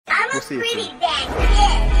we'll see it soon.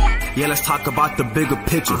 Yeah, let's talk about the bigger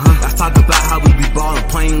picture. Let's talk about how we be ballin',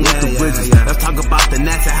 playing with the Wizards. Let's talk about the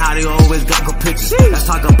Nats and how they always got good pictures. Let's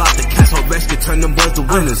talk about the Cats, how Rex can turn them boys to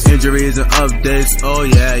winners. Injuries and updates, oh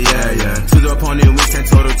yeah. To the opponent, we stand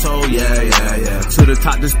toe to toe, yeah. To the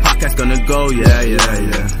top, this podcast gonna go, yeah.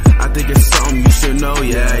 I think it's something you should know,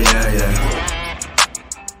 yeah.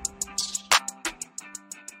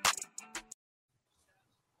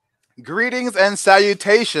 Greetings and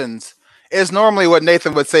salutations is normally what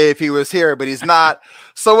Nathan would say if he was here, but he's not.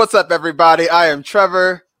 So what's up, everybody? I am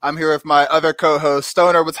Trevor. I'm here with my other co-host,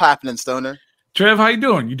 Stoner. What's happening, Stoner? Trev, how you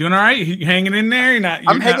doing? You doing all right? You hanging in there? You're not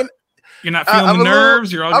feeling the nerves?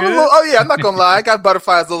 nerves? You're all good? I'm not going to lie. I got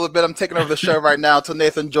butterflies a little bit. I'm taking over the show right now until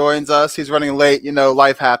Nathan joins us. He's running late. You know,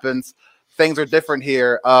 life happens. Things are different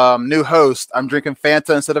here. New host. I'm drinking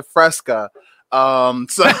Fanta instead of Fresca. So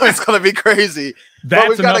it's going to be crazy.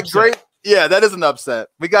 That is an upset.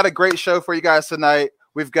 We got a great show for you guys tonight.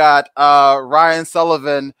 We've got Ryan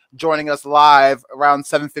Sullivan joining us live around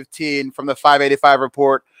 7:15 from the 585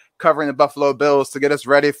 Report, covering the Buffalo Bills to get us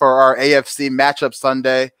ready for our AFC matchup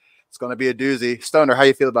Sunday. It's going to be a doozy. Stoner, how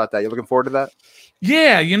you feel about that? You looking forward to that?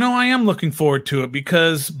 Yeah, I am looking forward to it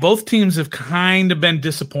because both teams have kind of been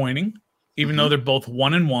disappointing, even though they're both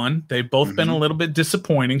 1-1. They've both been a little bit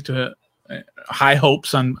disappointing to high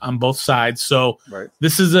hopes on both sides. So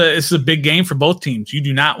This is a big game for both teams. You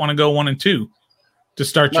do not want to go 1-2 to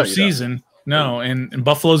start your season. No, and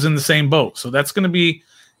Buffalo's in the same boat. So that's going to be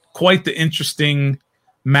quite the interesting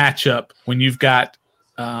matchup when you've got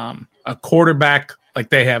a quarterback like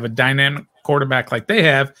they have, a dynamic quarterback like they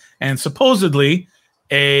have, and supposedly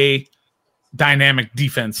a dynamic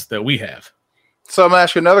defense that we have. So I'm going to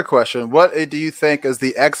ask you another question. What do you think is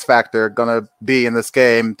the X factor going to be in this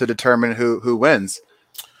game to determine who wins?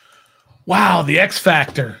 Wow, the X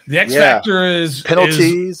factor. The X factor is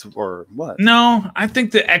penalties or what? No, I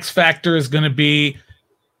think the X factor is going to be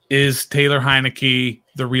Taylor Heineke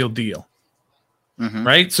the real deal?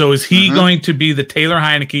 Right? So is he going to be the Taylor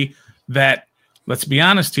Heineke that, let's be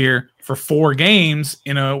honest here, for 4 games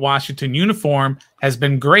in a Washington uniform has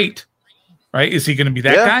been great, right? Is he going to be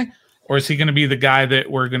that guy? Or is he going to be the guy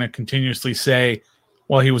that we're going to continuously say,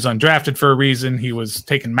 well, he was undrafted for a reason. He was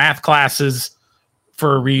taking math classes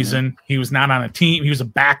for a reason. He was not on a team. He was a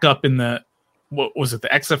backup in the, what was it, the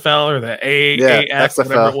XFL or the AAF, XFL.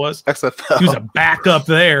 whatever it was. XFL. He was a backup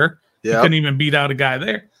there. He couldn't even beat out a guy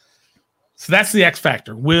there. So that's the X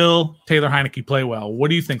factor. Will Taylor Heineke play well? What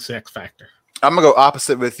do you think's the X factor? I'm going to go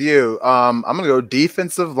opposite with you. I'm going to go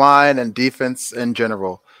defensive line and defense in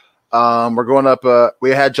general. We're going up.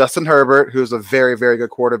 We had Justin Herbert, who's a very, very good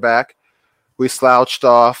quarterback. We slouched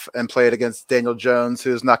off and played against Daniel Jones,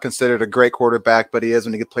 who's not considered a great quarterback, but he is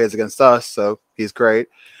when he plays against us, so he's great.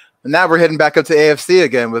 And now we're heading back up to AFC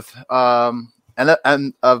again with an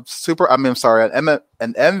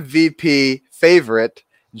MVP favorite,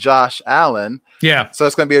 Josh Allen. Yeah. So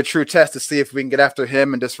it's going to be a true test to see if we can get after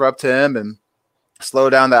him and disrupt him and slow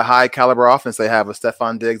down that high caliber offense they have with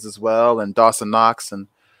Stephon Diggs as well and Dawson Knox and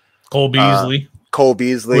Cole Beasley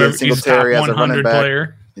and Singletary as a running back.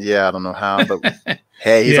 Player. Yeah, I don't know how, but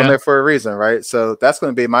hey, he's on there for a reason, right? So that's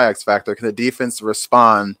going to be my X factor. Can the defense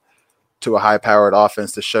respond to a high-powered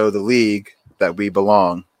offense to show the league that we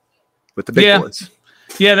belong with the big boys?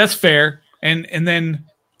 Yeah, that's fair. And then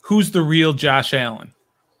who's the real Josh Allen?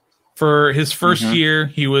 For his first year,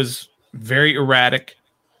 he was very erratic.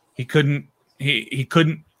 He didn't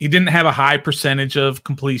have a high percentage of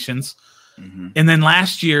completions. And then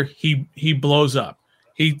last year he blows up.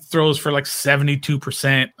 He throws for like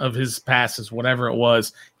 72% of his passes, whatever it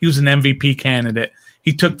was. He was an MVP candidate.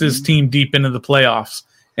 He took this team deep into the playoffs.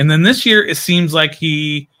 And then this year it seems like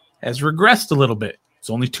he has regressed a little bit.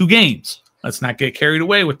 It's only 2 games. Let's not get carried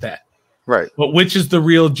away with that. Right. But which is the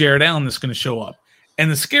real Jared Allen that's going to show up?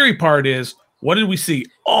 And the scary part is, what did we see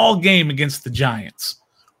all game against the Giants?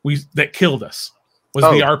 That killed us was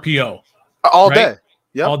the RPO. All day.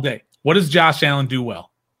 Yeah. All day. What does Josh Allen do well?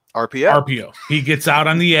 RPO. He gets out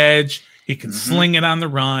on the edge. He can sling it on the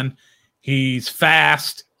run. He's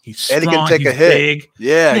fast. He's strong. And he can take a hit. Big.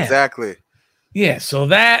 Yeah, exactly. Yeah, so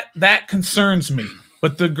that concerns me.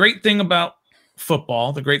 But the great thing about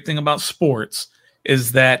football, the great thing about sports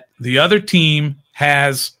is that the other team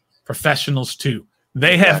has professionals too.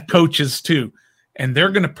 They have coaches too. And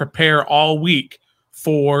they're going to prepare all week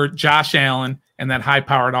for Josh Allen and that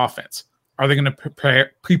high-powered offense. Are they going to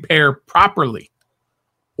prepare properly?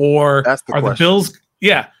 Or are question. The Bills –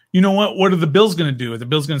 yeah, you know what? What are the Bills going to do? Are the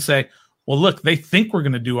Bills going to say, well, look, they think we're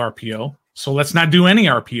going to do RPO, so let's not do any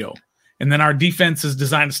RPO. And then our defense is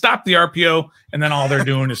designed to stop the RPO, and then all they're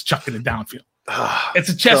doing is chucking it downfield. It's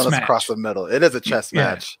a chess match across the middle. It is a chess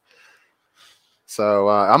match. So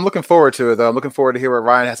I'm looking forward to it, though. I'm looking forward to hear what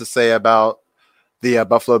Ryan has to say about the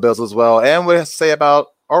Buffalo Bills as well, and what he has to say about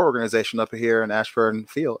our organization up here in Ashburn,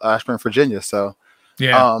 Virginia. So,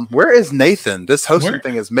 where is Nathan? This hosting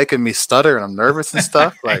thing is making me stutter, and I'm nervous and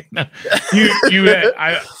stuff. Like,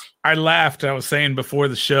 I laughed. I was saying before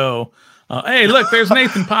the show, hey, look, there's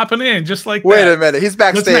Nathan popping in, just like Wait a minute, he's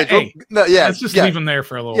backstage. Let's just leave him there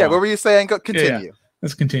for a little while. What were you saying? Continue. Yeah.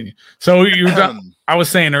 Let's continue. So I was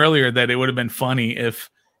saying earlier that it would have been funny if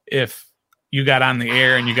you got on the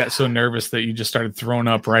air and you got so nervous that you just started throwing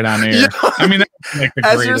up right on air. I mean, like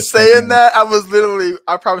as you're saying that, I was literally,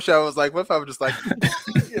 I promise you, I was like, what if I was just like,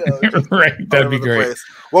 right? That'd be great. Place.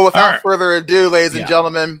 Well, without further ado, ladies and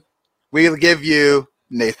gentlemen, we'll give you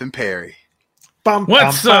Nathan Perry.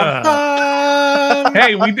 What's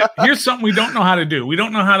Hey, here's something we don't know how to do. We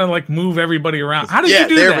don't know how to like move everybody around. How did you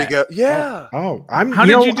do that? There we go. Yeah.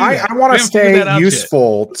 I want to stay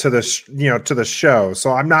useful to the show,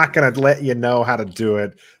 so I'm not going to let you know how to do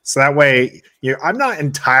it. So that way, I'm not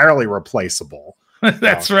entirely replaceable.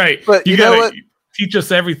 That's right. But you know what? Teach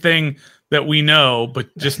us everything that we know, but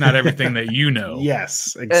just not everything that you know.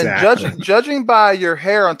 Yes, exactly. And judging by your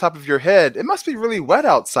hair on top of your head, it must be really wet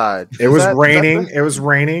outside. It was raining. It was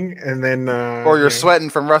raining, and then or you're sweating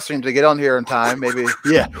from rushing to get on here in time. Maybe.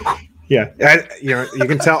 Yeah. You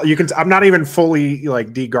can tell. I'm not even fully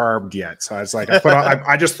like degarbed yet. So I was like, I put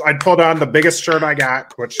on the biggest shirt I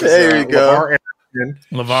got, which is there you go.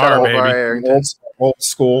 LeVar Arrington. Old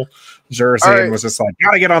school jersey, and was just like,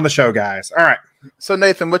 gotta get on the show, guys. All right. So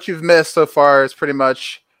Nathan, what you've missed so far is pretty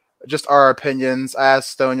much just our opinions. I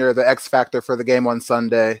asked Stoner the X factor for the game on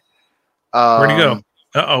Sunday. Where'd he go?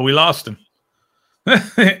 We lost him.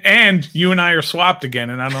 And you and I are swapped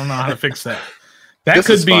again, and I don't know how to fix that. That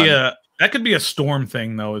could be a Storm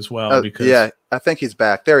thing though as well. Because I think he's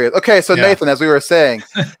back. There he is. Okay, so Nathan, as we were saying,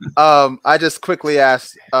 I just quickly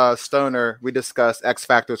asked Stoner. We discussed X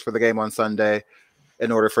factors for the game on Sunday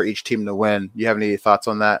in order for each team to win. You have any thoughts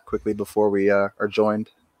on that quickly before we are joined?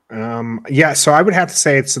 So I would have to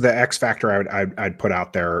say it's the X factor I'd put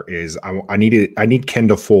out there is I need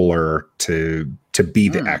Kendall Fuller to be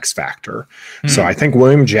the X factor. So I think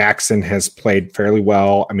William Jackson has played fairly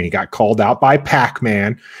well. I mean, he got called out by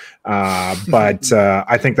Pac-Man, but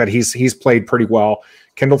I think that he's played pretty well.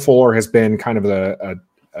 Kendall Fuller has been kind of a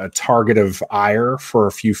target of ire for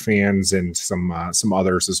a few fans and some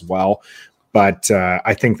others as well. But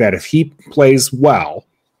I think that if he plays well,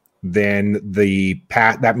 then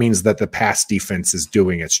that means that the pass defense is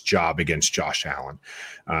doing its job against Josh Allen.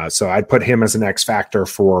 So I'd put him as an X factor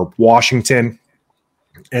for Washington.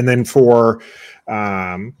 And then for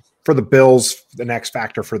the Bills, the next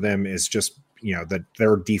factor for them is just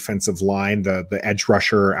their defensive line, the edge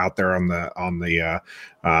rusher out there on the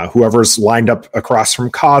whoever's lined up across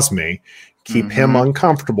from Cosme, keep him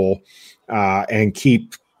uncomfortable and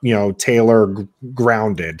keep Taylor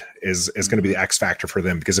grounded is going to be the X factor for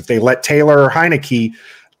them, because if they let Taylor or Heineke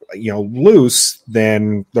loose,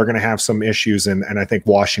 then they're going to have some issues, and I think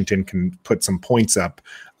Washington can put some points up,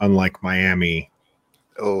 unlike Miami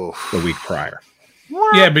the week prior.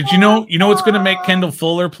 Yeah, but you know what's going to make Kendall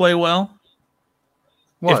Fuller play well?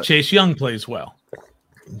 What? If Chase Young plays well.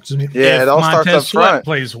 Yeah, it all starts up front.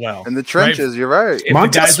 Plays well in the trenches. Right? You're right. If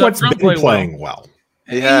Montez Sweat's been playing well.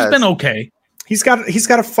 He's been okay. He's got a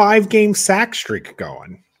 5-game sack streak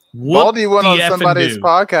going. Baldy went on somebody's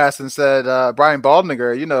podcast and said Brian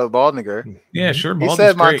Baldninger, Baldninger. Yeah, sure. He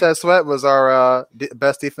said Montez Sweat was our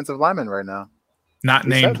best defensive lineman right now. Not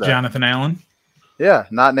named Jonathan Allen. Yeah,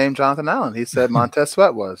 not named Jonathan Allen. He said Montez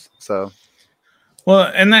Sweat was. So,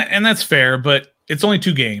 well, and that's fair, but it's only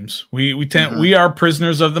 2 games. We we are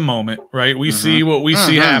prisoners of the moment, right? We see what we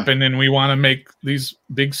see happen, and we want to make these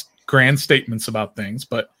big grand statements about things,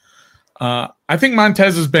 but. I think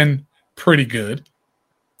Montez has been pretty good.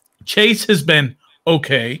 Chase has been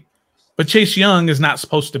okay, but Chase Young is not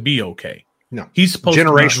supposed to be okay. No, he's supposed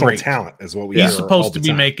generational to be talent is what we. He's supposed to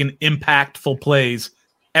be making impactful plays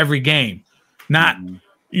every game. Not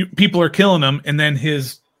people are killing him, and then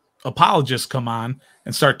his apologists come on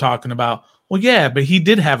and start talking about, well, yeah, but he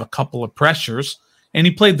did have a couple of pressures, and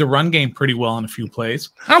he played the run game pretty well in a few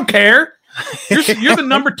plays. I don't care. You're the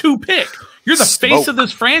number 2 pick. You're the face of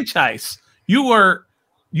this franchise. You are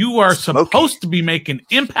supposed to be making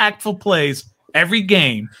impactful plays every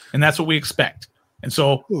game, and that's what we expect. And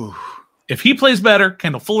so if he plays better,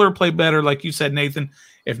 Kendall Fuller will play better, like you said, Nathan.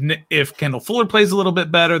 If Kendall Fuller plays a little bit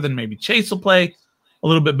better, then maybe Chase will play a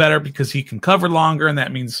little bit better because he can cover longer, and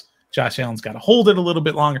that means Josh Allen's got to hold it a little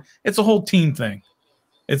bit longer. It's a whole team thing.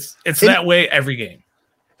 It's that way every game.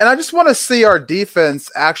 And I just want to see our defense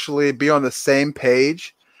actually be on the same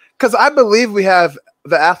page, because I believe we have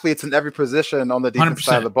the athletes in every position on the defense 100%.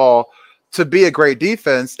 side of the ball to be a great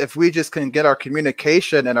defense. If we just can get our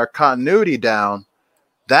communication and our continuity down,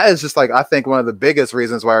 that is just I think one of the biggest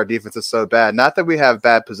reasons why our defense is so bad. Not that we have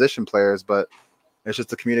bad position players, but it's just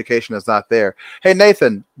the communication is not there. Hey,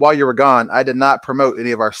 Nathan, while you were gone, I did not promote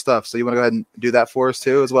any of our stuff. So you want to go ahead and do that for us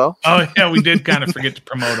too as well? Oh, yeah, we did kind of forget to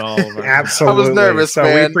promote all of our. Absolutely. I was nervous, so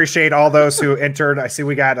man. We appreciate all those who entered. I see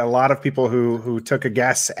we got a lot of people who took a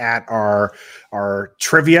guess at our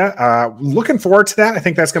trivia. Looking forward to that. I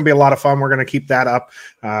think that's going to be a lot of fun. We're going to keep that up.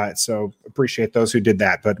 So appreciate those who did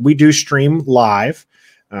that. But we do stream live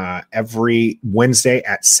every Wednesday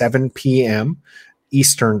at 7 p.m.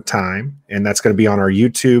 Eastern time, and that's going to be on our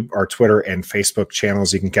YouTube, our Twitter, and Facebook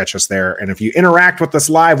channels. You can catch us there. And if you interact with us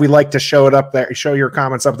live, we like to show it up there, show your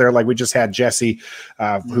comments up there. Like we just had Jesse,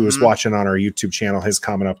 who was watching on our YouTube channel, his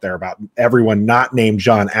comment up there about everyone not named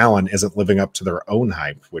John Allen isn't living up to their own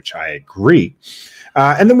hype, which I agree.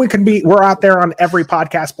 And then we're out there on every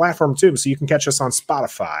podcast platform too. So you can catch us on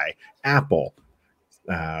Spotify, Apple,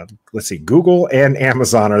 let's see, Google and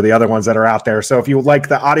Amazon are the other ones that are out there. So if you like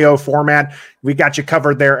the audio format, we got you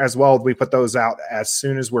covered there as well. We put those out as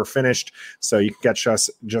soon as we're finished. So you can catch us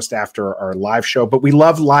just after our live show, but we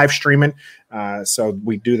love live streaming. So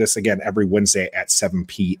we do this again every Wednesday at 7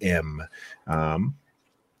 p.m.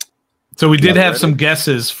 So we did have some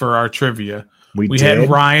guesses for our trivia. We had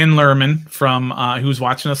Ryan Lerman from who was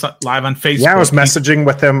watching us live on Facebook. Yeah, I was messaging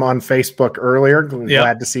with him on Facebook earlier.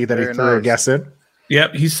 Glad to see that he threw a guess in.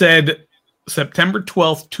 Yep, he said September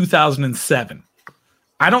 12th, 2007.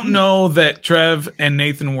 I don't know that Trev and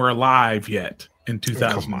Nathan were alive yet in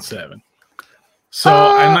 2007. So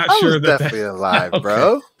I'm not sure that definitely alive,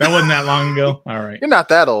 bro. That wasn't that long ago. All right. You're not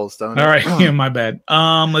that old, Stone. All right. Yeah, my bad.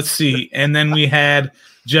 Let's see. And then we had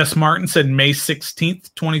Jess Martin said May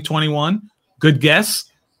 16th, 2021. Good guess.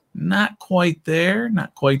 Not quite there.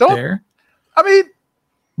 Not quite there. I mean,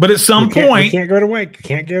 but at some point, you can't give it away.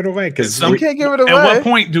 Can't give it away because you can't give it away. At what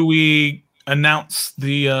point do we announce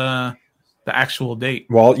the actual date?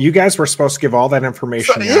 Well, you guys were supposed to give all that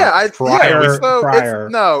information. Prior.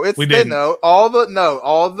 All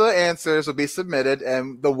the answers will be submitted,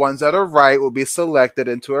 and the ones that are right will be selected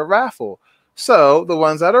into a raffle. So the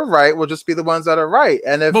ones that are right will just be the ones that are right,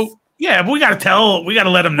 and if. Yeah, but we got to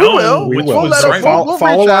let them know. We will.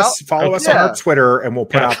 Follow us on our Twitter, and we'll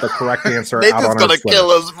put out the correct answer out on our Twitter. Nathan's gonna kill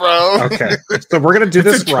us, bro. Okay, so we're gonna do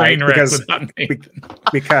this right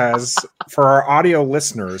because for our audio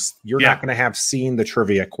listeners, you're not gonna have seen the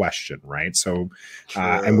trivia question, right? So,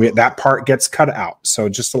 and that part gets cut out. So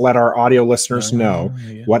just to let our audio listeners know,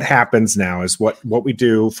 what happens now is what we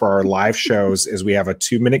do for our live shows is we have a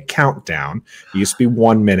 2-minute countdown. It used to be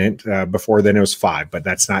 1 minute. Before then it was 5, but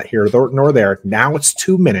that's not here nor there. Now it's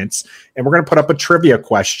 2 minutes, and we're going to put up a trivia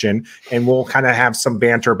question, and we'll kind of have some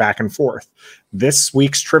banter back and forth. This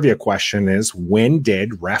week's trivia question is, when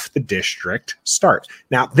did Ref the District start?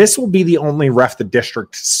 Now, this will be the only Ref the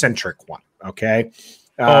District centric one, okay?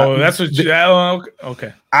 That's what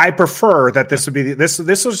okay. I prefer that this would be this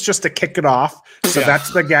was just to kick it off. So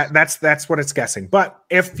that's what it's guessing. But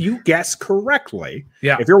if you guess correctly,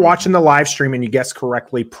 if you're watching the live stream and you guess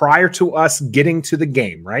correctly prior to us getting to the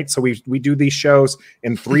game, right? So we do these shows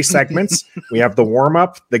in 3 segments. We have the warm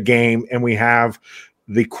up, the game, and we have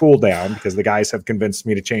the cool down, because the guys have convinced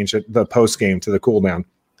me to change the post game to the cool down.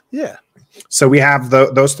 Yeah. So we have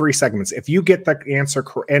those 3 segments. If you get the answer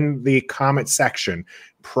in the comment section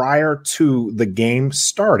prior to the game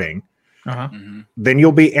starting, then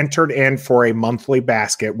you'll be entered in for a monthly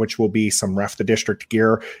basket, which will be some Ref the District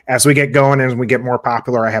gear. As we get going and we get more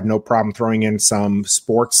popular, I have no problem throwing in some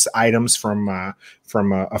sports items from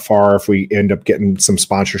afar. If we end up getting some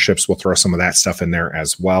sponsorships, we'll throw some of that stuff in there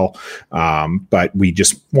as well. But we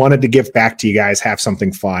just wanted to give back to you guys, have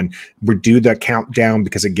something fun. We do the countdown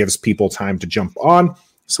because it gives people time to jump on.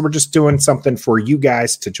 So we're just doing something for you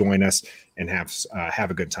guys to join us and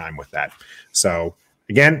have a good time with that. So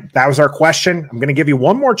again, that was our question. I'm going to give you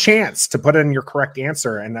one more chance to put in your correct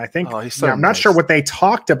answer. And I think I'm not sure what they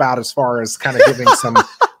talked about as far as kind of giving some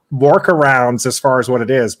workarounds as far as what it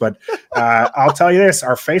is. But I'll tell you this,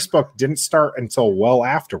 our Facebook didn't start until well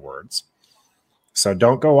afterwards. So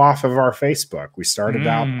don't go off of our Facebook. We started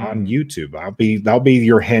out on YouTube. That'll be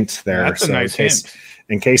your hint there. That's a nice hint.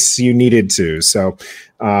 In case you needed to. So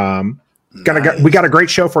we got a great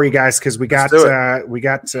show for you guys, because we got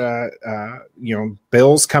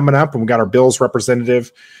Bills coming up, and we got our Bills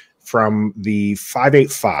representative from the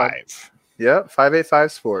 585. Yeah,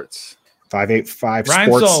 585 Sports. 585 Ryan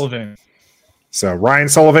Sports. Sullivan. So Ryan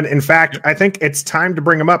Sullivan, in fact, I think it's time to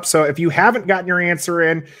bring him up. So if you haven't gotten your answer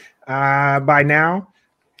in by now,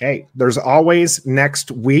 hey, there's always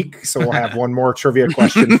next week. So we'll have one more trivia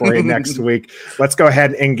question for you next week. Let's go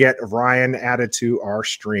ahead and get Ryan added to our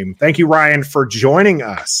stream. Thank you, Ryan, for joining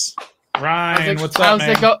us. Ryan, what's up,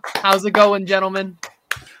 man? How's it going, gentlemen?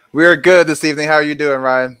 We're good this evening. How are you doing,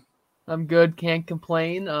 Ryan? I'm good. Can't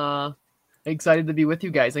complain. Excited to be with you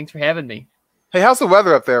guys. Thanks for having me. Hey, how's the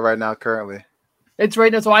weather up there right now currently? It's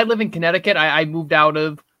right now. So I live in Connecticut. I moved out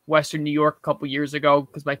of Western New York a couple years ago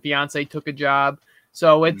because my fiance took a job.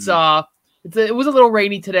 So it was a little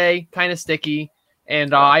rainy today, kind of sticky.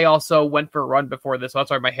 And I also went for a run before this. So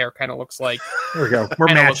that's why my hair kind of looks like. There we go. We're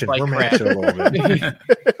matching. We're matching a little bit.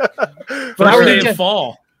 But how are you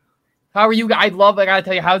fall? How are you? I gotta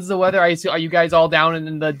tell you, how's the weather? Are you guys all down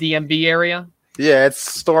in the DMV area? Yeah, it's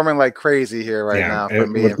storming like crazy here right now. For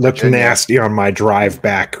me, it looked nasty on my drive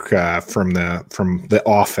back from the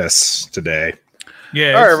office today.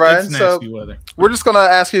 Yeah, all right, Ryan. So weather. We're just gonna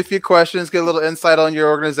ask you a few questions, get a little insight on your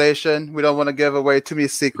organization. We don't want to give away too many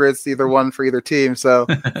secrets, either one for either team, so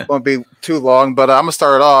it won't be too long. But I'm gonna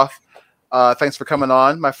start it off. Thanks for coming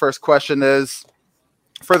on. My first question is,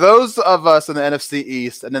 for those of us in the NFC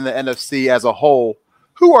East and in the NFC as a whole,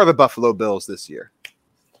 who are the Buffalo Bills this year?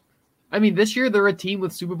 I mean, this year they're a team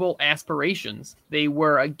with Super Bowl aspirations. They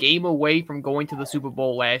were a game away from going to the Super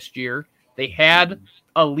Bowl last year. They had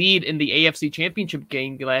a lead in the AFC Championship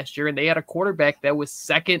game last year, and they had a quarterback that was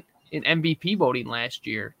second in MVP voting last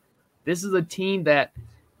year. This is a team that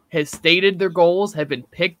has stated their goals, have been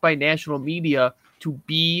picked by national media to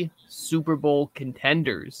be Super Bowl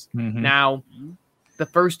contenders. Mm-hmm. Now, the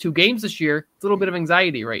first two games this year, it's a little bit of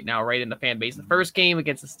anxiety right now, right, in the fan base. The first game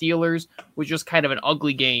against the Steelers was just kind of an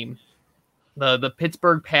ugly game. The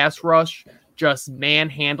Pittsburgh pass rush just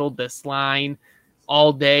manhandled this line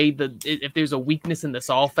all day. If there's a weakness in this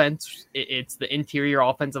offense, it's the interior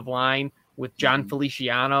offensive line with John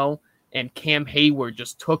Feliciano, and Cam Hayward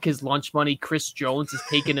just took his lunch money. Chris Jones has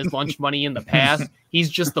taken his lunch money in the past. He's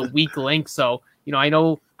just the weak link. So, I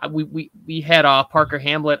know we had Parker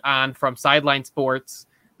Hamlet on from Sideline Sports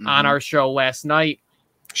on our show last night.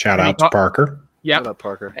 Shout out to Parker. Yeah, shout out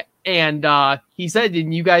Parker. And he said,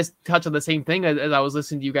 and you guys touch on the same thing as I was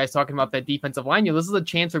listening to you guys talking about that defensive line. This is a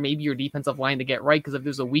chance for maybe your defensive line to get right, because if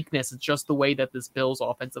there's a weakness, it's just the way that this Bills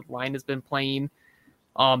offensive line has been playing.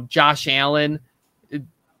 Josh Allen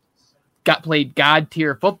played God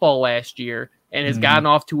tier football last year and has gotten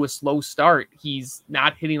off to a slow start. He's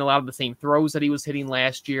not hitting a lot of the same throws that he was hitting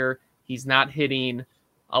last year. He's not hitting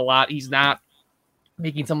a lot. He's not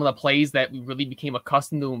making some of the plays that we really became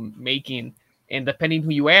accustomed to him making. And depending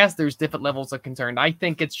who you ask, there's different levels of concern. I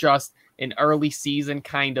think it's just an early season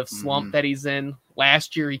kind of slump that he's in.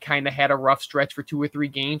 Last year, he kind of had a rough stretch for 2 or 3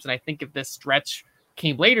 games. And I think if this stretch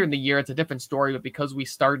came later in the year, it's a different story. But because we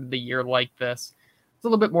started the year like this, it's a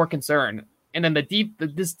little bit more concern. And then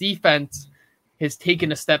this defense has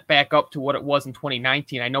taken a step back up to what it was in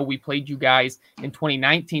 2019. I know we played you guys in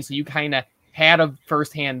 2019, so you kind of had a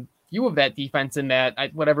firsthand view of that defense in that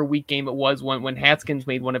whatever week game it was when Haskins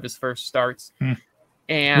made one of his first starts.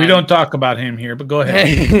 And we don't talk about him here, but go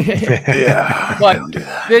ahead. Yeah, but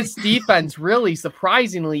this defense really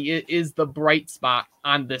surprisingly is the bright spot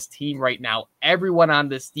on this team right now. Everyone on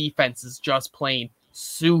this defense is just playing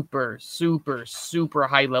super, super, super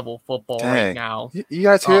high level football right now. You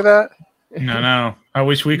guys hear that? No. I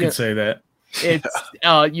wish we could say that. It's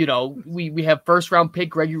we have first round pick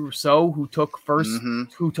Gregory Rousseau, who took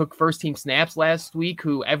first team snaps last week,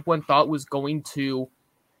 who everyone thought was going to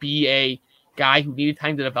be a guy who needed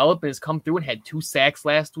time to develop, and has come through and had 2 sacks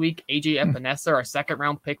last week. AJ Epinesa, our second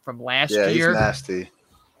round pick from last year, he's nasty.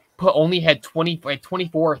 Only had 24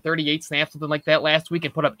 or 38 snaps, something like that last week,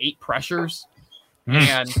 and put up 8 pressures.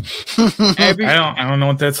 And I don't know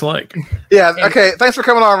what that's like. Yeah. Okay. Thanks for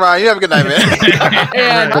coming on, Ryan. You have a good night, man.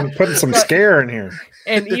 And I'm putting some scare in here.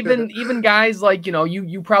 And even guys like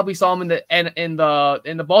you probably saw him in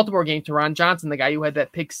the Baltimore game. Teron Johnson, the guy who had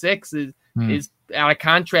that pick 6, is out of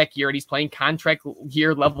contract year, and he's playing contract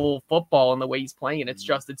year level football. And the way he's playing,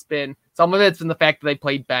 it's been some of it's been the fact that they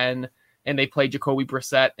played Ben and they played Jacoby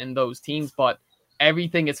Brissett and those teams, but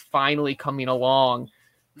everything is finally coming along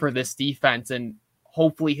for this defense and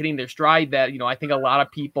hopefully hitting their stride that, I think a lot of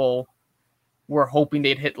people were hoping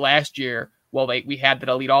they'd hit last year. Well, we had that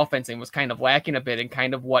elite offense and was kind of lacking a bit, and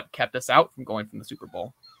kind of what kept us out from going from the Super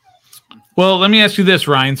Bowl. Well, let me ask you this,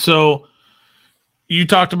 Ryan. So you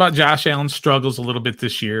talked about Josh Allen's struggles a little bit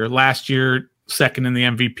this year. Last year, second in the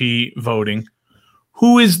MVP voting.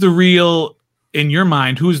 Who is the real, in your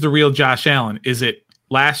mind, who's the real Josh Allen? Is it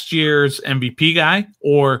last year's MVP guy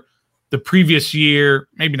or the previous year,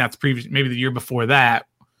 maybe not the previous, maybe the year before that,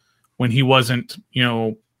 when he wasn't,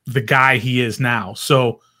 the guy he is now.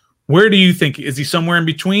 So where do you think, is he somewhere in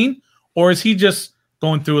between, or is he just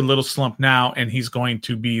going through a little slump now and he's going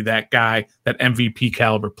to be that guy, that MVP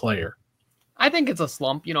caliber player? I think it's a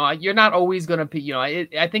slump. You're not always going to be,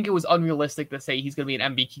 I think it was unrealistic to say he's going to be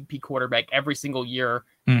an MVP quarterback every single year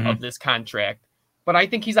of this contract. But I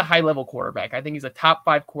think he's a high-level quarterback. I think he's a top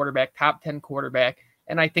 5 quarterback, top 10 quarterback.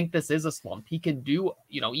 And I think this is a slump. He can do,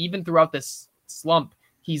 even throughout this slump,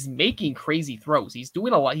 he's making crazy throws. He's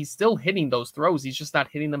doing a lot. He's still hitting those throws. He's just not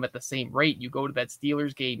hitting them at the same rate. You go to that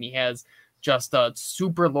Steelers game, he has just a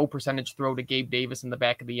super low percentage throw to Gabe Davis in the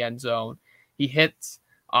back of the end zone. He hits,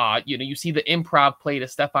 you see the improv play to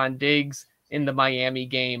Stephon Diggs in the Miami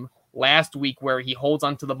game last week where he holds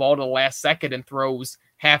onto the ball to the last second and throws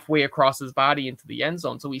halfway across his body into the end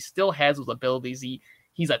zone. So he still has those abilities.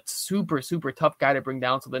 He's a super, super tough guy to bring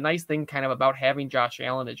down. So the nice thing kind of about having Josh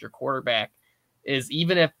Allen as your quarterback is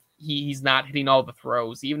even if he's not hitting all the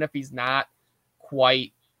throws, even if he's not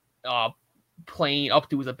quite playing up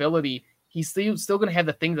to his ability, he's still going to have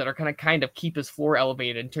the things that are going to kind of keep his floor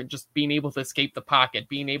elevated and just being able to escape the pocket,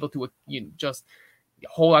 being able to just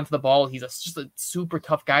hold on to the ball. He's just a super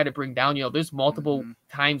tough guy to bring down. There's multiple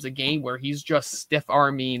times a game where he's just stiff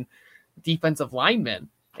arming defensive linemen.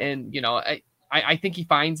 And, I think he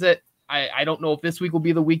finds it. I don't know if this week will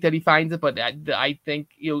be the week that he finds it, but I think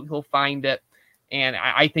he'll find it. And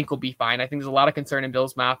I think he'll be fine. I think there's a lot of concern in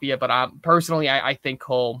Bills Mafia, but personally, I think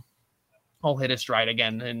he'll hit his stride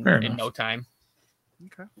again in no time.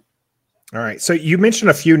 Okay. All right. So you mentioned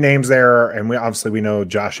a few names there, and we know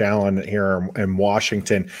Josh Allen here in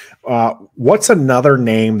Washington. What's another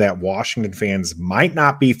name that Washington fans might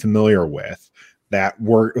not be familiar with that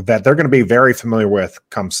they're going to be very familiar with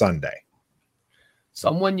come Sunday?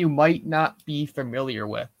 Someone you might not be familiar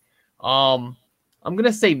with. I'm going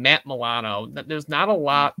to say Matt Milano. There's not a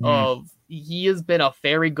lot of. He has been a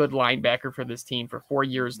very good linebacker for this team for 4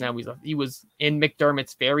 years now. He was in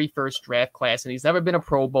McDermott's very first draft class, and he's never been a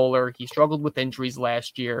Pro Bowler. He struggled with injuries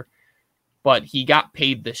last year, but he got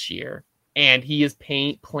paid this year, and he is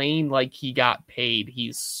playing like he got paid.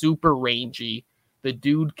 He's super rangy. The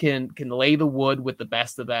dude can lay the wood with the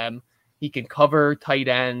best of them. He can cover tight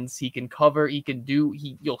ends.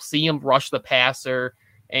 You'll see him rush the passer,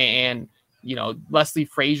 and Leslie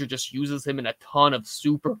Frazier just uses him in a ton of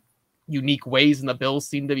super unique ways, and the Bills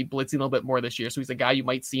seem to be blitzing a little bit more this year. So he's a guy you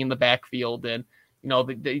might see in the backfield, and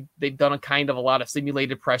they've done a lot of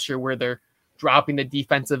simulated pressure where they're dropping the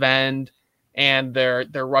defensive end and they're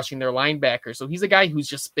rushing their linebacker. So he's a guy who's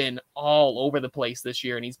just been all over the place this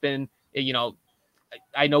year, and he's been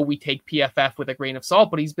I know we take PFF with a grain of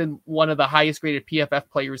salt, but he's been one of the highest graded PFF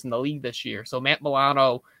players in the league this year. So Matt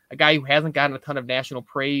Milano, a guy who hasn't gotten a ton of national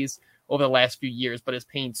praise over the last few years, but is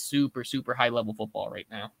playing super, super high level football right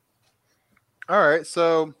now. All right.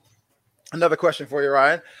 So another question for you,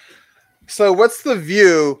 Ryan. So what's the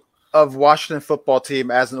view of Washington football team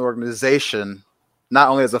as an organization, not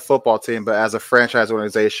only as a football team, but as a franchise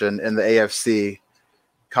organization in the AFC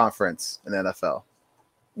conference in the NFL?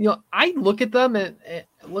 I look at them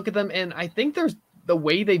and I think there's the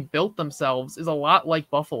way they built themselves is a lot like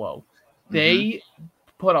Buffalo. They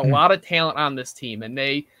put a lot of talent on this team, and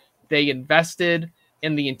they invested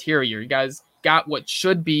in the interior. You guys got what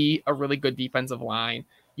should be a really good defensive line.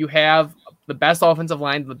 You have the best offensive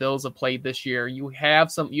line the Bills have played this year. You have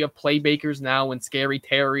playmakers now in Scary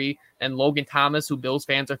Terry and Logan Thomas, who Bills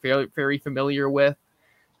fans are very, very familiar with,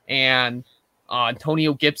 and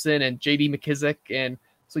Antonio Gibson and J.D. McKissick. And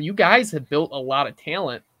so you guys have built a lot of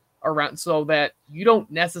talent around so that you don't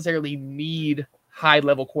necessarily need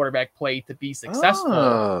high-level quarterback play to be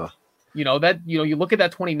successful. You look at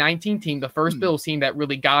that 2019 team, the first Bills team that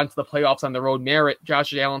really got into the playoffs on their own merit,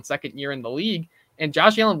 Josh Allen's second year in the league. And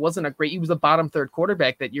Josh Allen he was a bottom third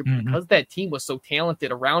quarterback that year because that team was so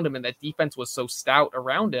talented around him and that defense was so stout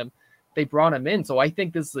around him, they brought him in. So I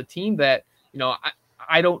think this is a team that,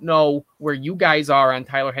 I don't know where you guys are on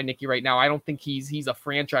Tyler Henneke right now. I don't think he's a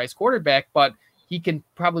franchise quarterback, but he can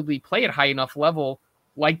probably play at high enough level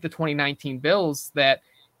like the 2019 Bills that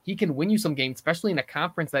he can win you some games, especially in a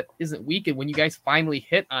conference that isn't weak. And when you guys finally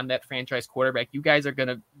hit on that franchise quarterback, you guys are going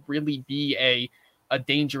to really be a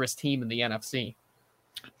dangerous team in the NFC.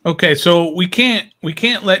 Okay, so we can't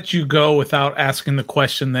let you go without asking the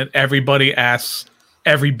question that everybody asks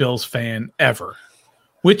every Bills fan ever,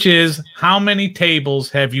 which is, how many tables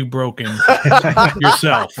have you broken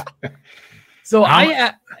yourself? So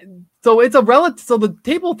it's so the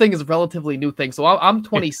table thing is a relatively new thing. So I'm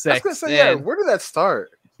 26. I was gonna say, where did that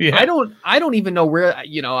start? Yeah. I don't even know where,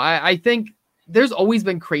 I think there's always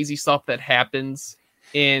been crazy stuff that happens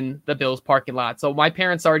in the Bills parking lot. So my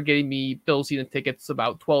parents started getting me Bills season tickets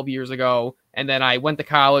about 12 years ago. And then I went to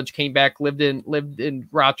college, came back, lived in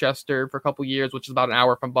Rochester for a couple years, which is about an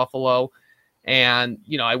hour from Buffalo. And,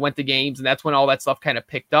 I went to games, and that's when all that stuff kind of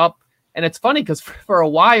picked up. And it's funny because for a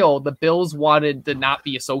while, the Bills wanted to not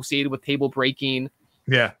be associated with table breaking.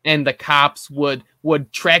 Yeah. And the cops would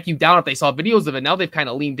track you down if they saw videos of it. Now they've kind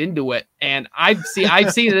of leaned into it. And I've seen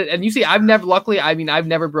it. And you see, I've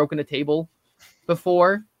never broken a table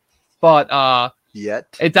before, but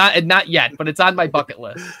it's not yet, but it's on my bucket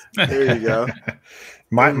list. There you go.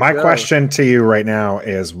 My question to you right now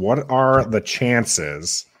is, what are the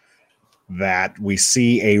chances that we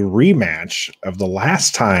see a rematch of the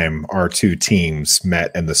last time our two teams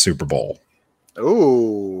met in the Super Bowl?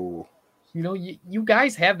 Oh, you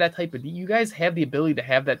guys have that type of, you guys have the ability to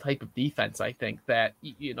have that type of defense. I think that,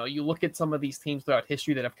 you look at some of these teams throughout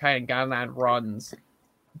history that have kind of gone on runs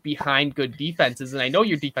behind good defenses. And I know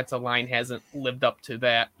your defensive line hasn't lived up to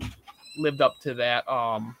that,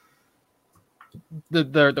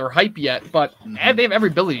 their hype yet, but they have every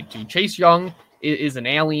ability to. Chase Young is an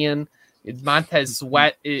alien. Montez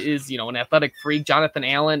Sweat is, an athletic freak. Jonathan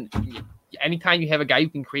Allen, anytime you have a guy who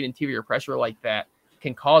can create interior pressure like that,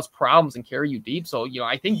 can cause problems and carry you deep. So,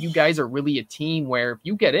 I think you guys are really a team where if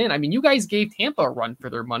you get in, you guys gave Tampa a run for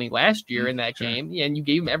their money last year in that game, and you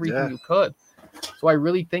gave them everything you could. So I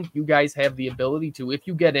really think you guys have the ability to, if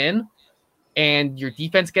you get in and your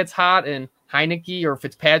defense gets hot and Heineke or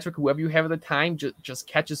Fitzpatrick, whoever you have at the time, just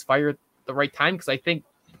catches fire at the right time. Because I think,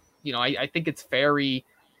 I think it's very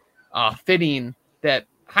fitting that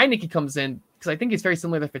Heineke comes in, because I think it's very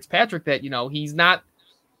similar to Fitzpatrick that, he's not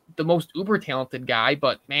the most uber talented guy,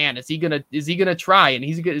 but man, is he gonna try? And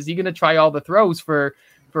is he gonna try all the throws for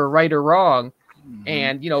right or wrong? Mm-hmm.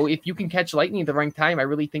 And if you can catch lightning at the right time, I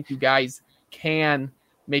really think you guys can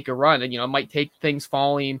make a run. And it might take things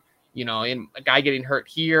falling, and a guy getting hurt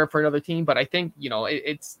here for another team, but I think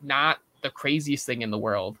it's not the craziest thing in the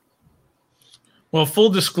world. Well, full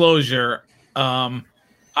disclosure,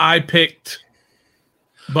 I picked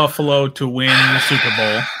Buffalo to win the Super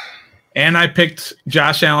Bowl, and I picked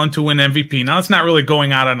Josh Allen to win MVP. Now, it's not really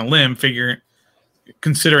going out on a limb,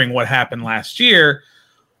 considering what happened last year,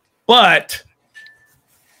 but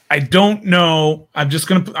I don't know. I'm just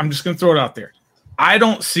gonna throw it out there. I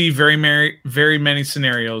don't see very many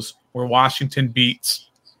scenarios where Washington beats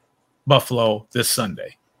Buffalo this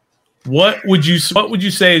Sunday. What would you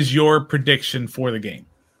say is your prediction for the game?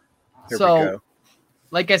 So,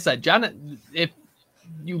 like I said, John, if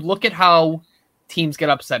you look at how teams get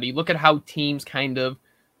upset, you look at how teams kind of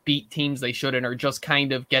beat teams they shouldn't, or just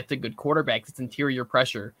kind of get to good quarterbacks, it's interior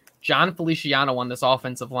pressure. John Feliciano on this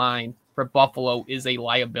offensive line for Buffalo is a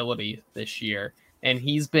liability this year, and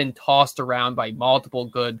he's been tossed around by multiple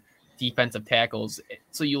good defensive tackles.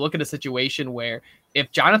 So you look at a situation where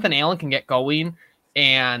if Jonathan Allen can get going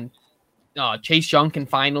and Chase Young can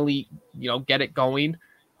finally, get it going,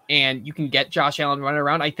 and you can get Josh Allen running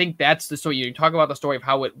around, I think that's the story. You talk about the story of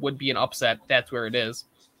how it would be an upset. That's where it is.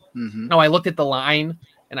 Mm-hmm. Now, I looked at the line,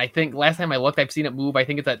 and I think last time I looked, I've seen it move. I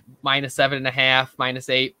think it's at -7.5,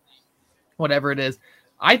 -8, whatever it is.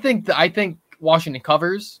 I think Washington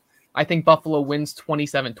covers. I think Buffalo wins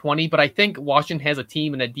 27-20, but I think Washington has a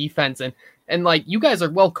team and a defense, and like, you guys are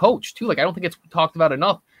well coached too. Like, I don't think it's talked about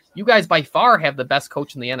enough. You guys by far have the best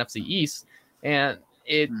coach in the NFC East, and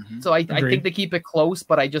so I think they keep it close.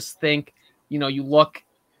 But I just think, you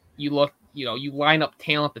line up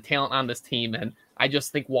talent on this team, and I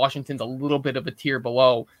just think Washington's a little bit of a tier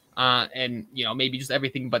below, and maybe just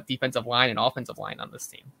everything but defensive line and offensive line on this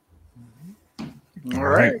team. All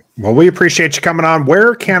right. Well, we appreciate you coming on.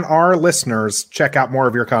 Where can our listeners check out more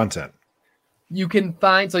of your content? You can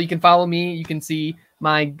follow me. You can see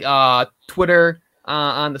my Twitter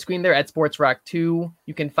on the screen there at SportsRock2.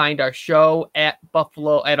 You can find our show at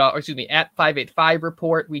 585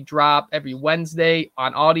 Report. We drop every Wednesday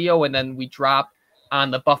on audio, and then we drop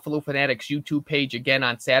on the Buffalo Fanatics YouTube page again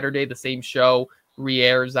on Saturday. The same show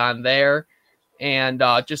re-airs on there. And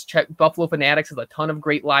just check Buffalo Fanatics has a ton of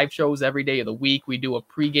great live shows every day of the week. We do a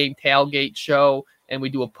pregame tailgate show, and we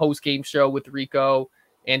do a postgame show with Rico,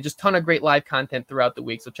 and just ton of great live content throughout the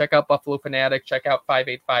week. So check out Buffalo Fanatics, check out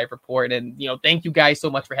 585 Report, and thank you guys so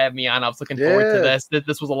much for having me on. I was looking forward to this.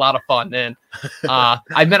 This was a lot of fun, and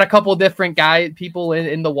I met a couple of different people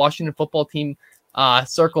in the Washington football team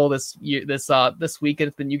circle this week,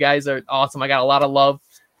 and you guys are awesome. I got a lot of love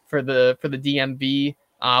for the DMV.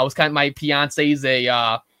 It was kind of, my fiance is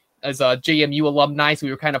a JMU alumni, so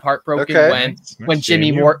we were kind of heartbroken when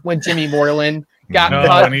Jimmy Moreland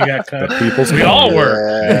got cut. We all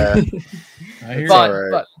were.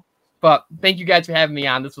 But thank you guys for having me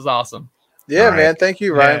on. This was awesome. Yeah, right. Man. Thank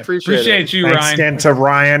you, Ryan. Appreciate you, Thanks Ryan. Again to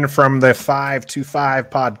Ryan from the 525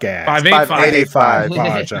 podcast. 585.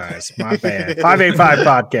 Apologize. My bad. 585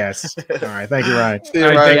 podcast. All right. Thank you, Ryan. See you,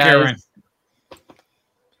 Ryan. Take care, Ryan.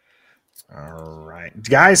 All right.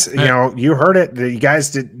 Guys, you heard it. You guys,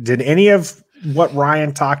 did any of what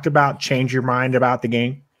Ryan talked about change your mind about the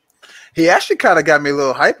game? He actually kind of got me a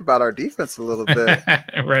little hype about our defense a little bit.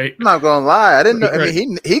 Right. I'm not going to lie. I didn't know. I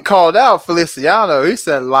mean, he called out Feliciano. He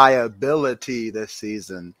said liability this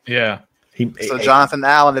season. Yeah. So Jonathan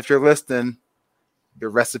Allen, if you're listening, your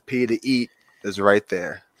recipe to eat is right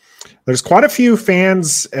there. There's quite a few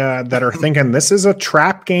fans that are thinking this is a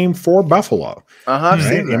trap game for Buffalo.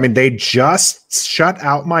 Right? I mean, they just shut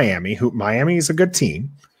out Miami. Miami is a good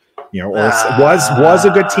team. Was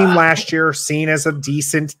a good team last year, seen as a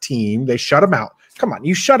decent team. They shut them out. Come on,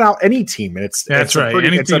 you shut out any team, and that's right.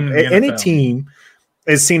 Any team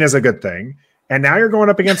is seen as a good thing. And now you're going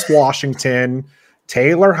up against Washington.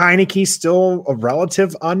 Taylor Heinicke still a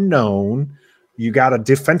relative unknown. You got a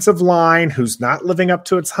defensive line who's not living up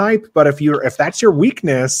to its hype. But if that's your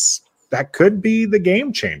weakness, that could be the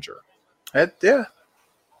game changer. It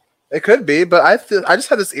could be. But I just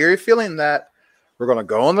have this eerie feeling that we're going to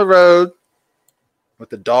go on the road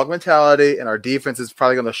with the dog mentality, and our defense is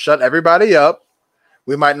probably going to shut everybody up.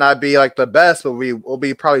 We might not be like the best, but we will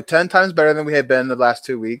be probably 10 times better than we have been the last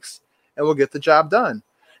 2 weeks, and we'll get the job done.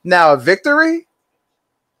 Now, a victory,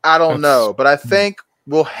 I don't know, but I think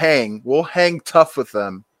we'll hang tough with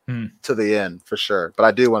them to the end for sure. But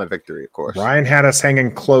I do want a victory, of course. Ryan had us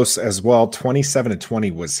hanging close as well.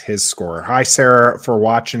 27-20 was his score. Hi, Sarah, for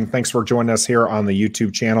watching. Thanks for joining us here on the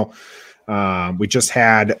YouTube channel. We just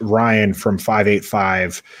had Ryan from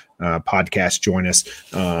 585 podcast join us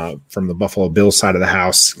from the Buffalo Bills side of the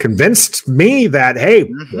house. Convinced me that, hey,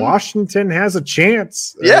 Washington has a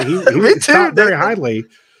chance. Yeah, he me too. Thought very highly.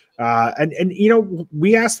 And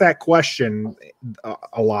we asked that question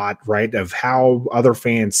a lot, right, of how other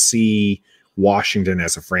fans see Washington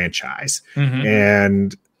as a franchise.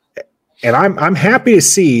 And I'm happy to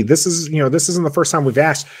see this isn't the first time we've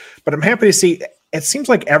asked, but I'm happy to see it seems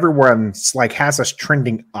like everyone's has us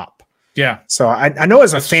trending up. Yeah. So I know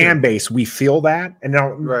as a fan base, we feel that. And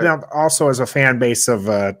now also as a fan base of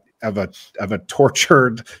a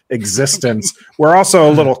tortured existence, we're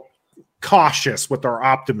also a little cautious with our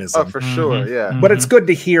optimism. Oh, for sure. Yeah. But it's good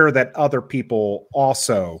to hear that other people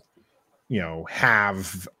also,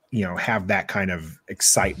 have that kind of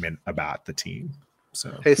excitement about the team.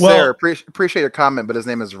 So, hey, Sarah, appreciate your comment, but his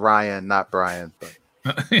name is Ryan, not Brian. But.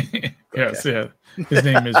 Yes, yeah. His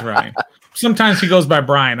name is Ryan. Sometimes he goes by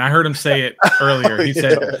Brian. I heard him say it earlier. He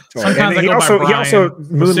said sometimes he also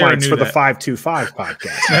moonlights for the 525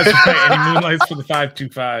 podcast. That's right. And he moonlights for the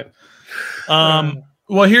 525.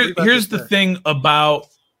 Well, here's the thing about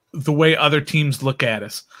the way other teams look at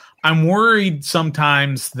us. I'm worried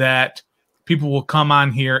sometimes that people will come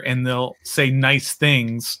on here and they'll say nice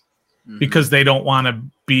things because they don't want to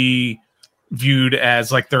be viewed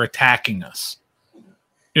as like they're attacking us.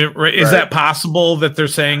 Is that possible that they're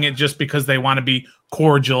saying it just because they want to be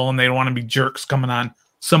cordial and they don't want to be jerks coming on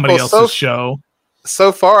somebody else's show?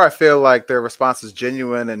 So far, I feel like their response is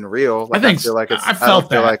genuine and real. I feel like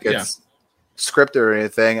it's scripted or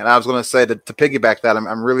anything. And I was going to say to piggyback that,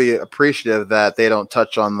 I'm really appreciative that they don't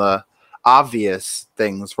touch on the obvious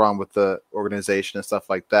things wrong with the organization and stuff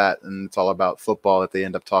like that. And it's all about football that they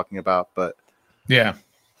end up talking about. But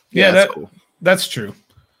that's cool. That's true.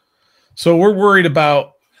 So we're worried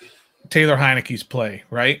about Taylor Heinicke's play,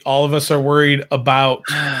 right? All of us are worried about.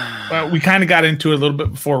 Well, we kind of got into it a little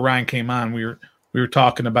bit before Ryan came on. We were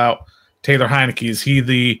talking about Taylor Heinicke. Is he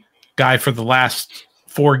the guy for the last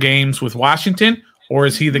 4 games with Washington, or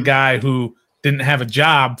is he the guy who didn't have a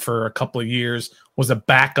job for a couple of years, was a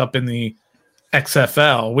backup in the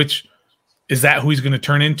XFL? Which is that who he's going to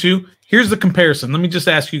turn into? Here's the comparison. Let me just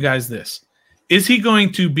ask you guys this: is he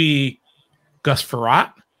going to be Gus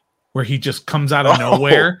Frerotte, where he just comes out of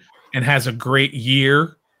nowhere and has a great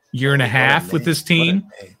year and a half with this team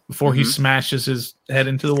before he smashes his head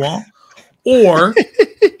into the wall? Or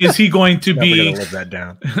is he going to be live that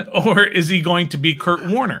down? Or is he going to be Kurt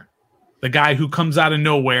Warner, the guy who comes out of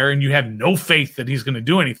nowhere and you have no faith that he's going to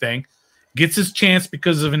do anything, gets his chance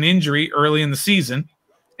because of an injury early in the season,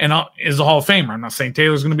 and is a Hall of Famer? I'm not saying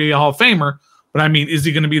Taylor's going to be a Hall of Famer, but I mean, is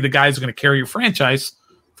he going to be the guy who's going to carry your franchise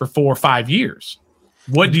for 4 or 5 years?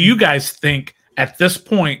 What do you guys think at this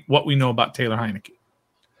point, what we know about Taylor Heinicke?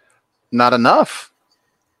 Not enough.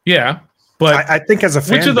 Yeah, but I think as a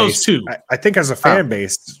fan which of those two? I think as a fan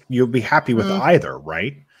base, you'll be happy with either,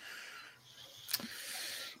 right?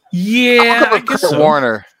 Yeah, I guess Kurt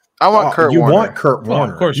Warner. I want Kurt Warner. You want Kurt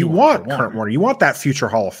Warner. Of course you want Kurt Warner. You want that future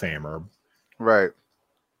Hall of Famer. Right.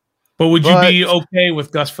 But would you be okay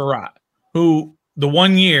with Gus Frerotte, who the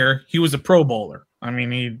 1 year he was a Pro Bowler? I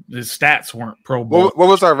mean, his stats weren't Pro Bowl. What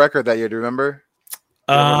was our record that year? Do you remember?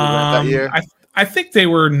 That year? I think they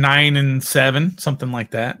were 9-7, something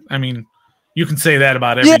like that. I mean, you can say that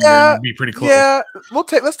about every year and it'd be pretty close. Yeah,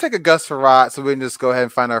 let's take a Gus Frerotte so we can just go ahead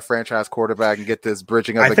and find our franchise quarterback and get this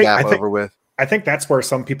bridging of the gap over with. I think that's where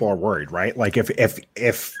some people are worried, right? Like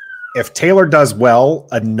if Taylor does well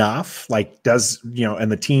enough, like does,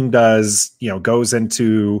 and the team does, goes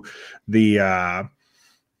into into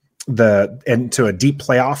a deep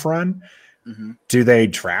playoff run, do they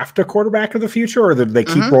draft a quarterback of the future, or do they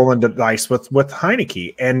keep rolling the dice with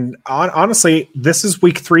Heinicke? And honestly, this is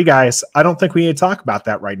week 3, guys. I don't think we need to talk about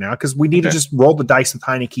that right now because we need to just roll the dice with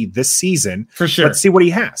Heinicke this season. For sure. Let's see what he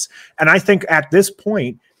has. And I think at this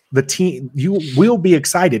point, the team, you will be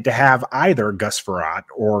excited to have either Gus Frerotte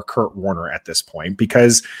or Kurt Warner at this point,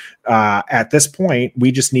 because at this point,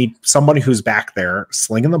 we just need somebody who's back there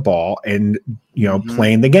slinging the ball and,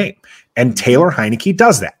 playing the game. And Taylor Heinicke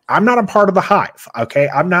does that. I'm not a part of the hive. Okay.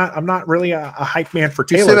 I'm not really a hype man for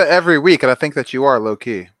Taylor. You say that every week, and I think that you are low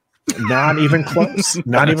key. Not even close.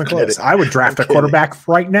 Not even close. I would draft a quarterback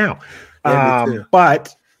right now. Yeah,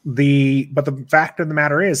 but the fact of the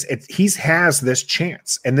matter is he's has this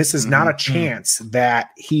chance, and this is not a chance that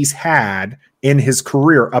he's had in his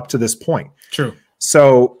career up to this point. True.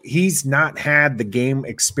 So he's not had the game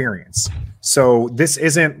experience. So this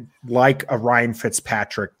isn't like a Ryan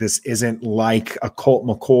Fitzpatrick. This isn't like a Colt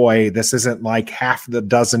McCoy. This isn't like half the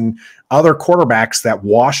dozen other quarterbacks that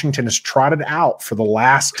Washington has trotted out for the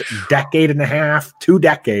last decade and a half, 2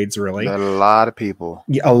 decades, really. A lot of people.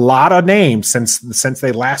 A lot of names since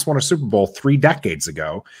they last won a Super Bowl 3 decades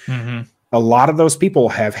ago. Mm-hmm. A lot of those people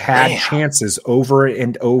have had chances over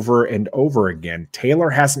and over and over again. Taylor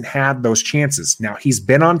hasn't had those chances. Now he's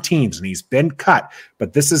been on teams and he's been cut,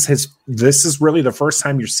 but this is really the first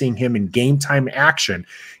time you're seeing him in game time action.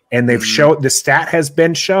 And they've showed the stat has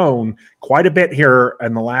been shown quite a bit here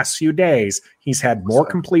in the last few days. He's had more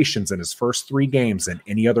completions in his first 3 games than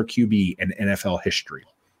any other QB in NFL history.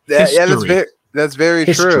 That's very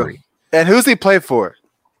true. And who's he played for?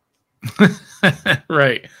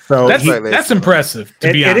 Right. So that's impressive,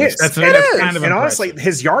 to be honest. That's kind of and impressive. honestly,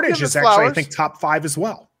 his yardage is actually, I think, top 5 as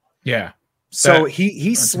well. Yeah. So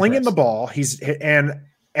he's slinging the ball.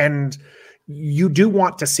 And you do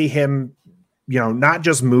want to see him, not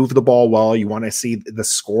just move the ball well. You want to see the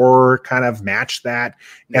score kind of match that.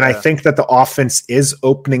 And I think that the offense is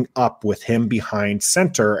opening up with him behind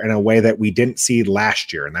center in a way that we didn't see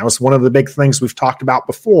last year. And that was one of the big things we've talked about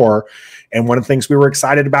before. And one of the things we were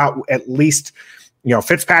excited about, at least,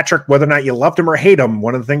 Fitzpatrick, whether or not you loved him or hate him,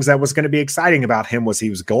 one of the things that was going to be exciting about him was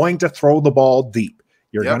he was going to throw the ball deep.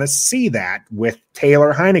 You're going to see that with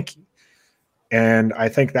Taylor Heinicke. And I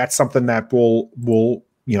think that's something that we'll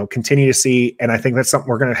continue to see. And I think that's something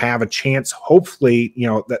we're going to have a chance. Hopefully,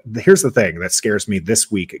 here's the thing that scares me this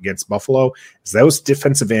week against Buffalo is those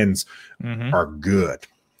defensive ends are good.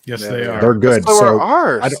 Yes, they are. They're good. So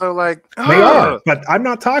ours. They are. But I'm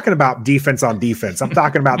not talking about defense on defense. I'm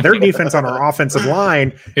talking about their defense on our offensive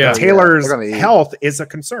line. Yeah. Taylor's health is a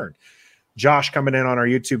concern. Josh coming in on our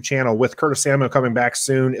YouTube channel with Curtis Samuel coming back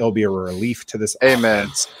soon. It'll be a relief to this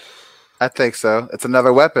offense. I think so. It's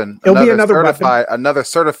another weapon. It'll be another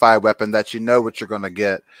certified weapon that you know what you're going to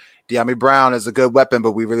get. Dyami Brown is a good weapon,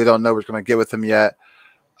 but we really don't know what we're going to get with him yet.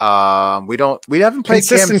 We haven't played.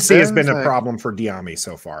 Consistency has been a problem for Dyami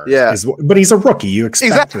so far. Yeah, but he's a rookie. You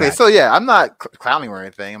expect that. So I'm not clowning or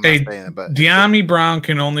anything. I'm not saying it, but Dyami Brown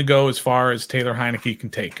can only go as far as Taylor Heinicke can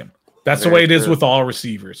take him. That's the way it is with all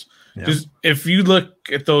receivers. Yeah. Just if you look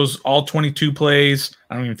at those all 22 plays,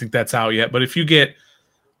 I don't even think that's out yet. But if you get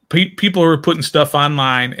people who are putting stuff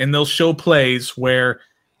online and they'll show plays where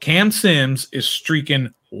Cam Sims is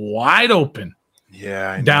streaking wide open,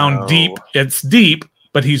 down deep. It's deep.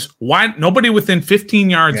 But he's wide. Nobody within 15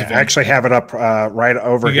 yards of him. I actually have it up right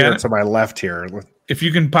over here to my left here. If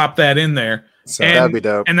you can pop that in there. So that'd be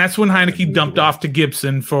dope. And that's when Heinicke dumped off to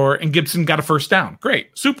Gibson and Gibson got a first down. Great.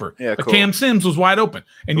 Super. Yeah, but cool. Cam Sims was wide open.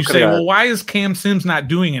 And you say, well, why is Cam Sims not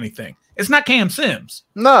doing anything? It's not Cam Sims.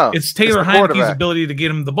 No. It's Taylor Heinicke's ability to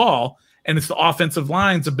get him the ball. And it's the offensive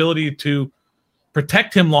line's ability to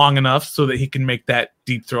protect him long enough so that he can make that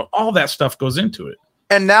deep throw. All that stuff goes into it.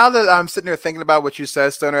 And now that I'm sitting here thinking about what you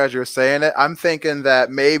said, Stoner, as you were saying it, I'm thinking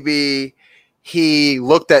that maybe he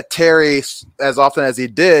looked at Terry as often as he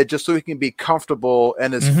did just so he can be comfortable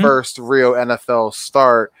in his first real NFL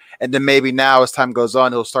start. And then maybe now as time goes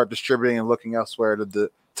on, he'll start distributing and looking elsewhere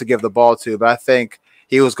to to give the ball to, but I think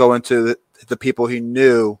he was going to the people he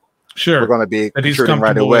knew were going to be contributing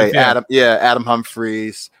right away. With, Adam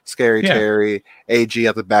Humphries, Scary Terry, AG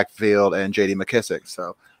at the backfield, and JD McKissick.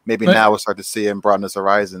 So maybe now we'll start to see him broaden his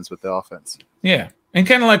horizons with the offense. Yeah. And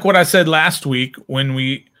kind of like what I said last week when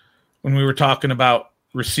we were talking about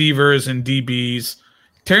receivers and DBs,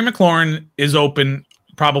 Terry McLaurin is open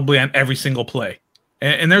probably on every single play.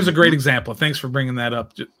 And there's a great example. Thanks for bringing that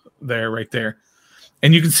up right there.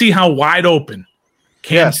 And you can see how wide open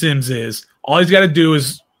Cam Sims is. All he's got to do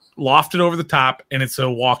is loft it over the top, and it's a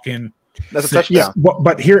walk-in. That's a touchdown. Yeah,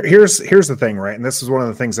 but here's the thing, right? And this is one of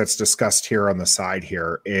the things that's discussed here on the side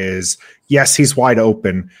here is, yes, he's wide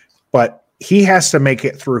open, but he has to make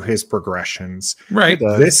it through his progressions. Right.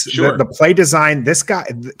 The play design, this guy,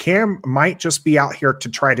 Cam might just be out here to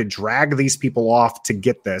try to drag these people off to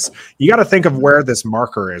get this. You got to think of where this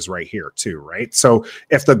marker is right here too, right? So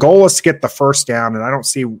if the goal is to get the first down, and I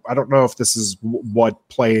don't know if this is what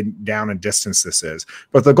play down and distance this is,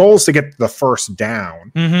 but the goal is to get the first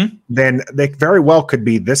down, then they very well could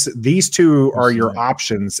be these two are your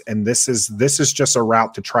options. And this is just a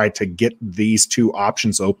route to try to get these two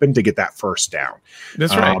options open to get that first down.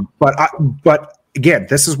 That's right. But again,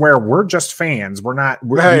 this is where we're just fans. We're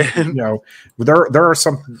there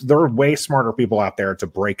are way smarter people out there to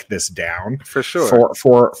break this down for sure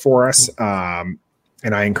for us. And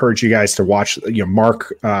I encourage you guys to watch,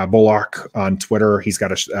 Mark Bullock on Twitter. He's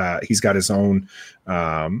got his own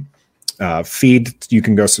feed you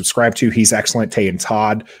can go subscribe to. He's excellent. Tay and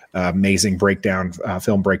Todd, amazing breakdown,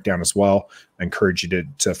 film breakdown as well. I encourage you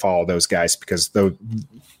to follow those guys because the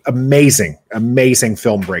amazing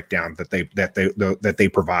film breakdown that they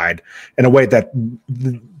provide in a way that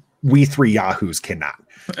we three Yahoos cannot.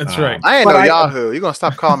 That's right. I ain't no Yahoo. You're gonna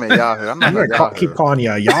stop calling me Yahoo. I'm not gonna keep calling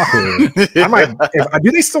you a Yahoo.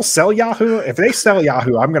 Do they still sell Yahoo? If they sell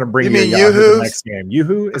Yahoo, I'm gonna bring you a Yahoo the next game.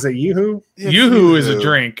 Yoo-hoo? Is it Yoo-hoo? Yoo-hoo is a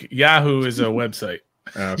drink. Yahoo is a website.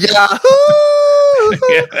 Okay. Yahoo!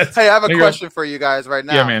 Hey, I have a question for you guys right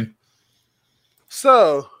now. Yeah, man.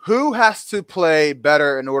 So, who has to play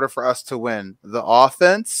better in order for us to win? The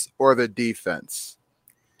offense or the defense?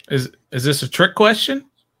 Is this a trick question?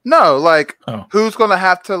 No, who's going to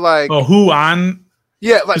have to who on?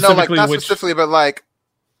 Yeah, not specifically, but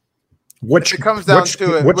which it comes down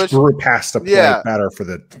to it. Which group has to play better for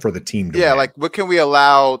the team? What can we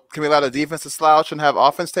allow? Can we allow the defense to slouch and have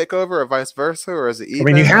offense take over, or vice versa, or is it even? I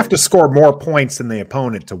mean, you have to score more points than the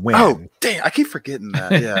opponent to win. Oh, dang! I keep forgetting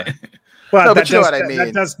that. Yeah. Well, but you know what I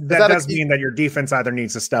mean. That does mean that your defense either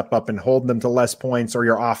needs to step up and hold them to less points, or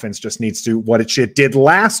your offense just needs to what it did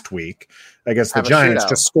last week against the Giants,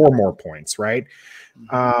 just score more points, right?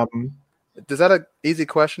 Is that an easy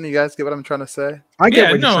question? You guys get what I'm trying to say? I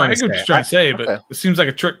get what you're trying to say, but it seems like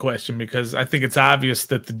a trick question because I think it's obvious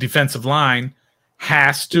that the defensive line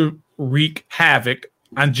has to wreak havoc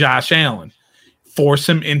on Josh Allen, force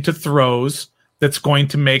him into throws that's going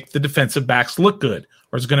to make the defensive backs look good,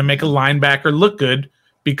 or is going to make a linebacker look good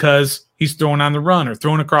because he's throwing on the run or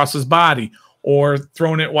throwing across his body or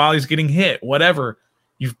throwing it while he's getting hit, whatever.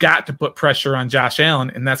 You've got to put pressure on Josh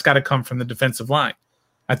Allen, and that's got to come from the defensive line.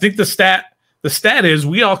 I think the stat is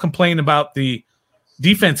we all complain about the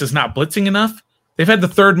defense is not blitzing enough. They've had the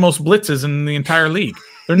third most blitzes in the entire league.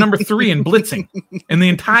 They're number 3 in blitzing in the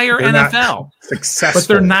entire NFL. Successful. But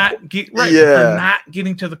they're not They're not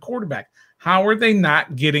getting to the quarterback. How are they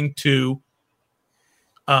not getting to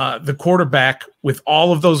the quarterback with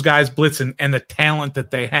all of those guys blitzing and the talent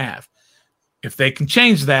that they have? If they can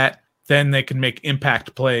change that, then they can make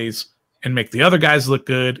impact plays and make the other guys look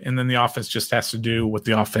good, and then the offense just has to do what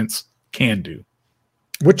the offense can do.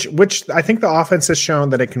 Which I think the offense has shown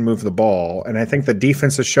that it can move the ball, and I think the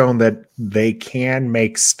defense has shown that they can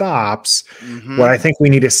make stops. Mm-hmm. What I think we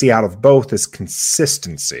need to see out of both is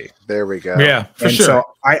consistency. There we go. Yeah, for sure. So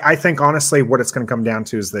I think honestly what it's going to come down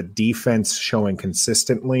to is the defense showing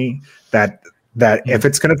consistently that if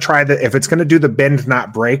it's going to do the bend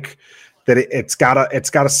not break, that it's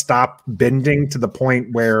gotta stop bending to the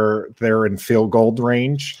point where they're in field goal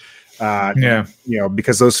range.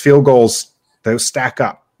 Because those field goals, those stack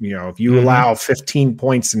up. If you allow 15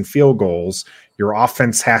 points in field goals, your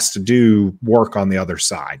offense has to do work on the other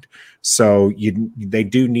side. So they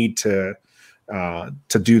do need to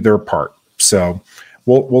do their part. So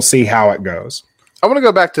we'll see how it goes. I want to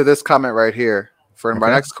go back to this comment right here for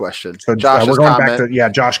my next question. So Josh's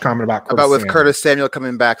Josh comment about Curtis Samuel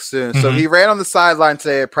coming back soon. Mm-hmm. So he ran on the sideline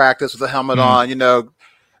today at practice with a helmet on.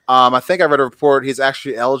 I think I read a report he's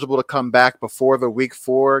actually eligible to come back before the Week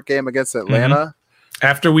 4 game against Atlanta.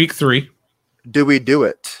 After Week 3. Do we do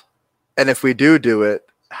it? And if we do it,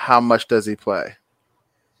 how much does he play?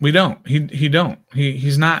 We don't.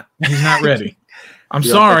 He's not ready. I'm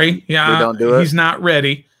sorry. Yeah, he's not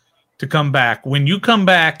ready to come back. When you come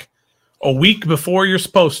back a week before you're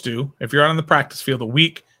supposed to, if you're out on the practice field a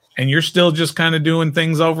week and you're still just kind of doing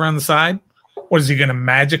things over on the side, what is he going to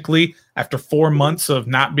magically, after 4 months of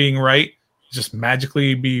not being right, just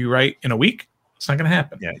magically be right in a week? It's not going to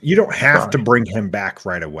happen. Yeah, you don't have to bring him back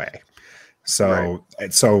right away. So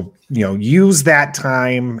use that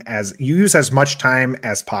time as much time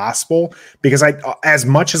as possible, because as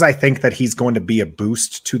much as I think that he's going to be a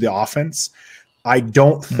boost to the offense, I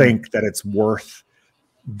don't think that it's worth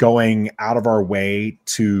going out of our way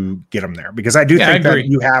to get him there, because I do think that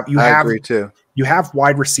you have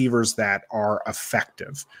wide receivers that are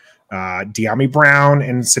effective. De'Ami Brown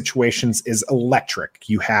in situations is electric.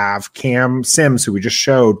 You have Cam Sims, who we just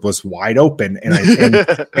showed, was wide open,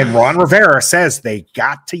 and Ron Rivera says they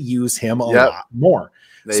got to use him a lot more.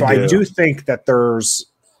 I do think that there's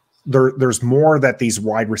more that these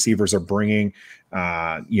wide receivers are bringing.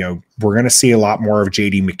 We're going to see a lot more of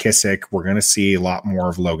J.D. McKissick. We're going to see a lot more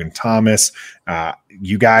of Logan Thomas.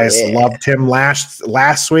 You guys loved him last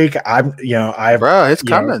week. It's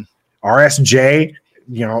coming. RSJ.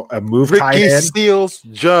 A move tight end.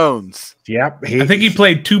 Seals-Jones. Yep. I think he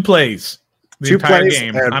played 2 plays. Two plays,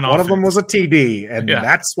 game and one of them was a TD, and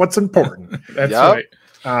that's what's important. That's right.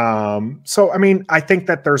 I think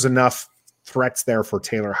that there's enough threats there for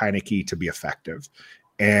Taylor Heinicke to be effective.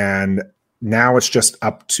 And now it's just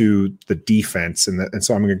up to the defense. And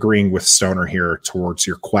so I'm agreeing with Stoner here towards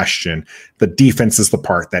your question. The defense is the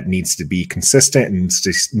part that needs to be consistent and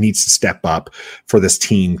needs to step up for this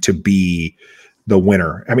team to be the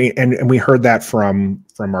winner. I mean, and we heard that from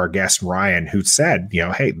our guest Ryan, who said,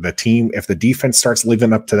 hey, the team, if the defense starts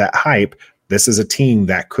living up to that hype, this is a team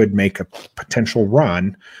that could make a potential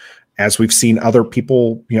run, as we've seen other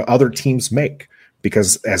people, other teams make,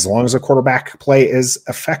 because as long as the quarterback play is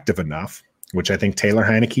effective enough, which I think Taylor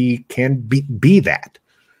Heinicke can be that.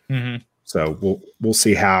 Mm-hmm. So we'll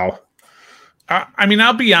see how.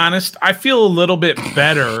 I'll be honest. I feel a little bit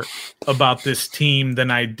better about this team than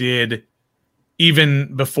I did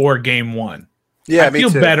even before game 1. Yeah, I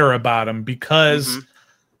feel better about them because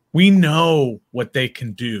we know what they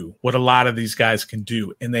can do, what a lot of these guys can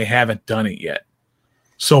do, and they haven't done it yet.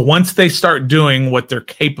 So once they start doing what they're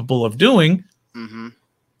capable of doing,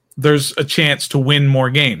 there's a chance to win more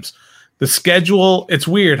games. The schedule, it's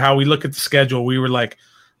weird how we look at the schedule. We were like,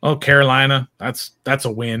 oh, Carolina, that's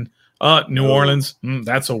a win. New Orleans,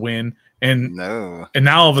 that's a win. And now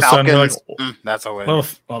all of a sudden we're like, that's a win. Well,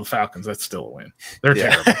 the Falcons, that's still a win. They're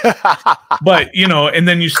terrible. But, and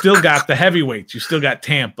then you still got the heavyweights. You still got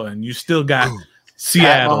Tampa, and you still got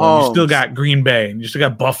Seattle, and you still got Green Bay, and you still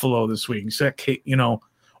got Buffalo this week. You still got,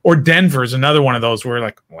 or Denver's another one of those where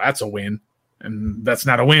like, well, that's a win, and that's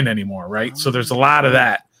not a win anymore, right? So there's a lot of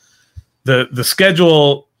that. The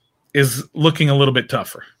schedule is looking a little bit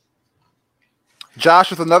tougher. Josh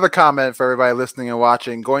with another comment for everybody listening and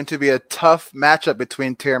watching. Going to be a tough matchup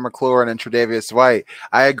between Terry McLaurin and Tre'Davious White.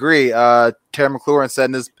 I agree. Terry McLaurin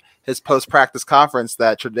said in his post-practice conference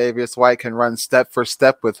that Tre'Davious White can run step for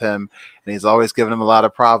step with him, and he's always given him a lot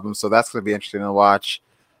of problems. So that's going to be interesting to watch.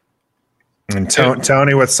 And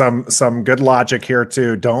Tony with some good logic here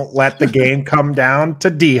too. Don't let the game come down to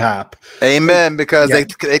D-Hop. Amen. Because they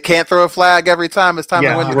can't throw a flag every time it's time to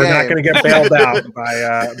win the game. We're not going to get bailed out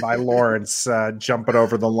by Lawrence jumping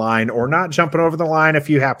over the line, or not jumping over the line if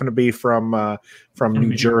you happen to be from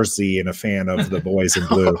New Jersey and a fan of the Boys in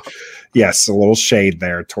Blue. Yes, a little shade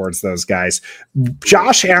there towards those guys.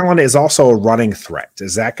 Josh Allen is also a running threat.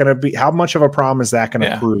 Is that going to be, how much of a problem is that going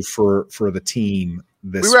to prove for the team?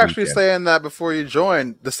 We were actually saying that before you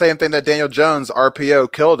joined. The same thing that Daniel Jones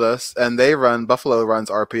RPO killed us, and Buffalo runs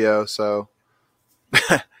RPO, so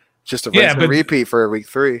just a rinse and repeat for week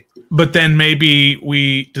 3. But then maybe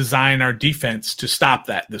we design our defense to stop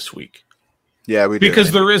that this week. Yeah, we do.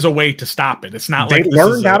 Because there is a way to stop it. It's not they like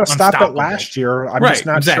learned how to stop it last year. I'm just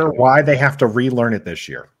not sure why they have to relearn it this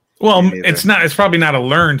year. Well, it's not. It's probably not a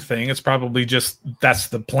learned thing. It's probably just that's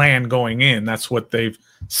the plan going in. That's what they've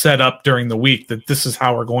set up during the week, that this is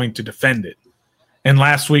how we're going to defend it. And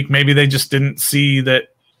last week, maybe they just didn't see that.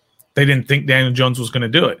 They didn't think Daniel Jones was going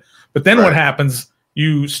to do it. But then what happens?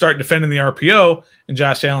 You start defending the RPO, and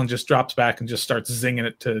Josh Allen just drops back and just starts zinging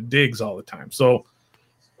it to Diggs all the time. So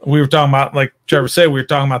we were talking about, like Trevor said, we were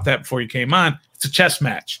talking about that before you came on. It's a chess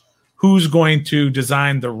match. Who's going to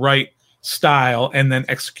design the right style and then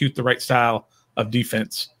execute the right style of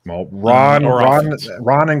defense. Well,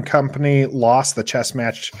 Ron and company lost the chess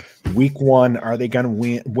match week 1. Are they going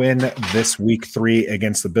to win this week 3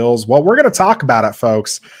 against the Bills? Well, we're going to talk about it,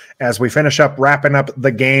 folks, as we finish up wrapping up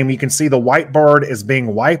the game. You can see the whiteboard is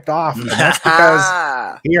being wiped off. And that's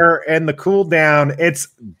because here in the cool down, it's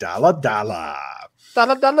dollar.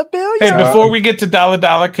 Dollar bill. Hey, before we get to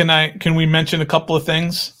dollar, can we mention a couple of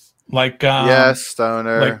things? Like yes,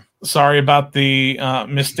 Stoner. Like, sorry about the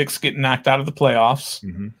Mystics getting knocked out of the playoffs.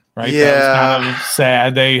 Mm-hmm. Right? Yeah, that was kind of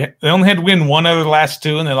sad. They only had to win one out of the last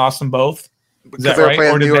 2, and they lost them both. Is that right?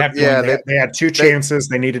 Or did they have to they had 2 chances.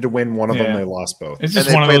 They needed to win one of them. They lost both. It's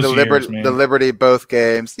just one of those years, man. The Liberty both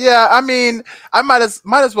games. Yeah, I mean, I might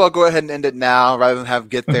as well go ahead and end it now rather than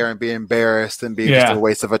get there and be embarrassed and be just a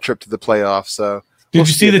waste of a trip to the playoffs. So, did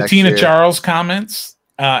you see the Tina Charles comments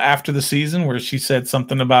after the season where she said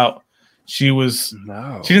something about she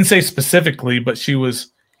didn't say specifically, but she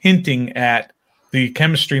was hinting at the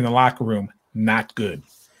chemistry in the locker room not good.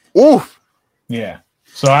 Oof. Yeah.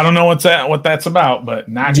 So I don't know what that's about, but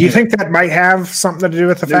not. Do you think that might have something to do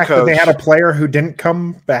with the fact that they had a player who didn't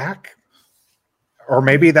come back? Or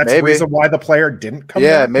maybe that's the reason why the player didn't come back?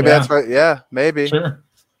 Yeah, maybe that's right. Yeah, maybe. Sure.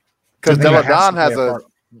 Because Della Don has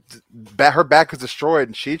her back was destroyed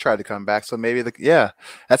and she tried to come back. So maybe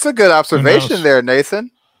that's a good observation there,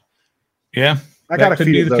 Nathan. Yeah. I got a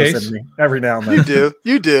few of those in me every now and then.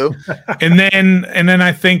 You do. and then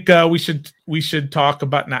I think we should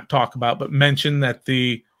but mention that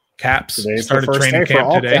the Caps started training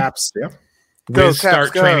camp today. Caps. Yeah. We'll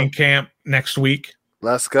start training camp next week.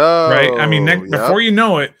 Let's go. Right. I mean, before you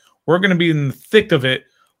know it, we're going to be in the thick of it,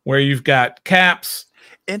 where you've got Caps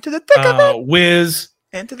into the thick of it, Wiz,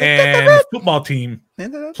 and football team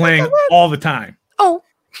playing all the time. Oh.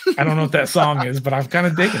 I don't know what that song is, but I'm kind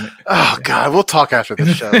of digging it. Oh God, we'll talk after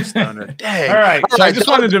the show, Stoner. Dang. All right, so I just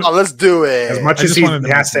wanted to. Let's do it. As much as he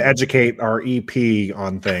has to educate our EP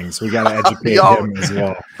on things, we got to educate him as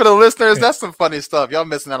well. For the listeners, that's some funny stuff. Y'all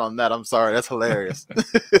missing out on that. I'm sorry. That's hilarious. All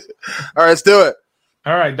right, let's do it.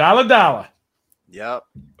 All right, dollar. Yep.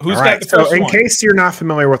 Who's got the first one? In case you're not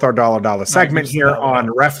familiar with our dollar segment here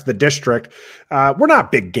on Ref the District, we're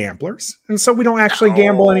not big gamblers, and so we don't actually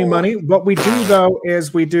gamble any money. What we do, though,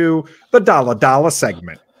 is we do the dollar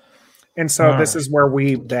segment. And so this is where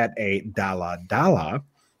we bet a dollar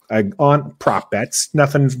on prop bets.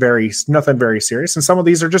 Nothing very serious. And some of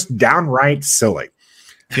these are just downright silly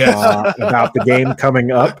about the game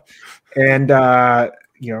coming up. And,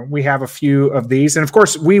 we have a few of these. And, of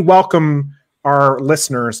course, we welcome our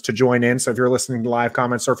listeners to join in. So if you're listening to live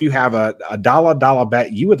comments, or if you have a dollar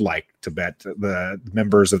bet you would like to bet the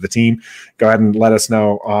members of the team, go ahead and let us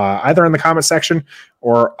know either in the comment section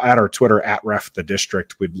or at our Twitter at Ref the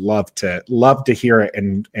District. We'd love to hear it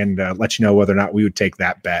and let you know whether or not we would take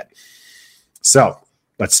that bet. So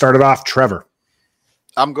let's start it off. Trevor.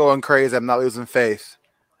 I'm going crazy. I'm not losing faith.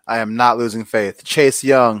 I am not losing faith. Chase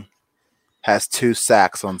Young has 2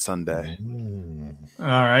 sacks on Sunday. All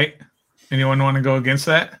right. Anyone want to go against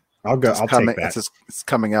that? I'll go. I'll take that. It's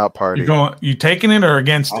coming out party. You taking it or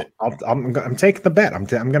against it? I'm taking the bet. I'm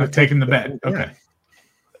going to take the bet. Okay.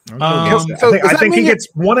 I think he gets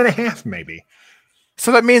 1.5 maybe.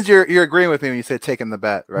 So that means you're agreeing with me when you say taking the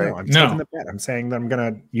bet, right? No, I'm taking the bet. I'm saying that I'm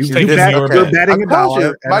going to. You're betting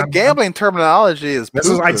 $1. My gambling terminology is.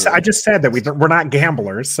 I just said that we're not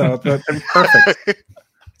gamblers, so perfect.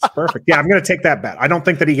 It's perfect. Yeah, I'm going to take that bet. I don't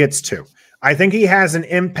think that he gets 2. I think he has an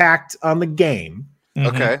impact on the game.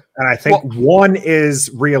 Okay. And I think 1 is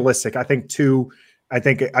realistic. I think 2, I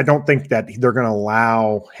don't think that they're going to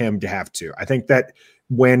allow him to have 2. I think that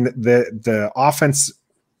when the offense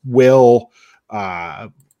will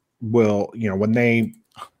when they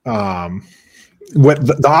with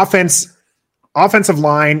the offensive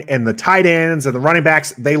line and the tight ends and the running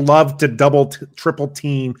backs, they love to triple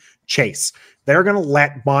team Chase. They're going to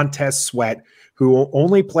let Montez Sweat, who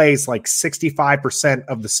only plays like 65%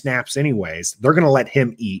 of the snaps anyways, they're going to let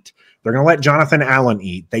him eat. They're going to let Jonathan Allen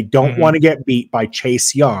eat. They don't want to get beat by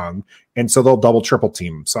Chase Young, and so they'll double, triple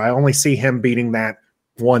team him. So I only see him beating that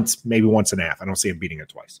once, maybe 1.5. I don't see him beating it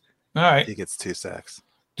twice. All right. He gets 2 sacks.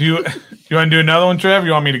 Do you want to do another one, Trev? Or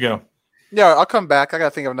you want me to go? Yeah, I'll come back. I got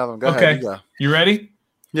to think of another one. Go ahead. Okay. You ready?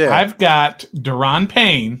 Yeah. I've got Daron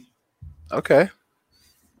Payne. Okay.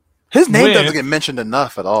 His name doesn't get mentioned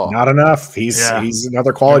enough at all. Not enough. He's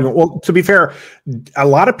another quality. Well, to be fair, a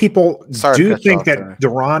lot of people do think that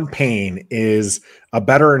Daron Payne is a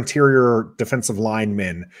better interior defensive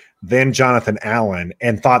lineman than Jonathan Allen,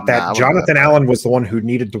 and thought that Jonathan Allen was the one who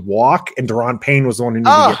needed to walk and Daron Payne was the one who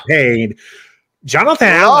needed to get paid. Jonathan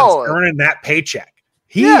Allen's earning that paycheck.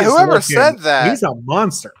 Whoever said that. He's a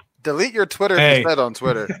monster. Delete your Twitter if you said on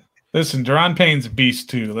Twitter. Listen, Daron Payne's a beast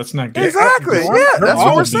too. Let's not get exactly. Yeah, that's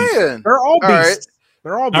what we're saying. They're all beasts. All right.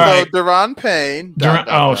 They're all beasts. So Daron Payne.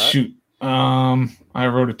 Shoot. I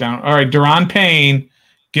wrote it down. All right, Daron Payne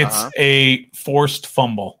gets a forced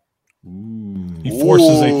fumble. He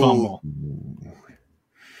forces a fumble.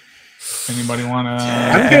 Anybody want to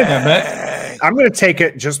take that bet? I'm going to take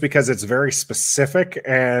it just because it's very specific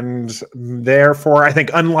and therefore I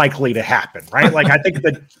think unlikely to happen, right? Like I think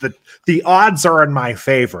that the odds are in my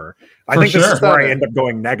favor. I think this is where I end up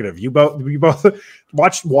going negative. We both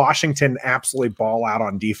watched Washington absolutely ball out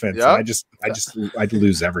on defense. Yep. And I'd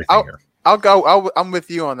lose everything here. I'm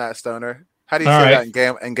with you on that, Stoner. How do you say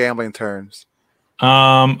that in gambling terms?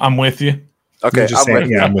 I'm with you. Okay,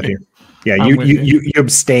 I'm with you. Yeah, you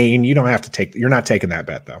abstain. You don't have to take. You're not taking that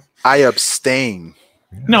bet though. I abstain.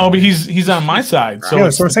 No, but he's on my side. So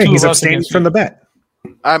that's what I'm saying. He's abstaining from the bet.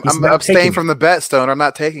 I'm abstaining from the bet, Stoner. I'm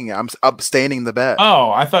not taking it. I'm abstaining the bet.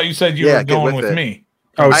 Oh, I thought you said you were going with me.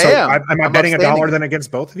 Oh, so am I betting $1 then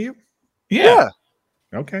against both of you? Yeah.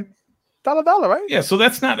 Okay. $1, right? Yeah. So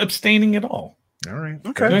that's not abstaining at all. All right.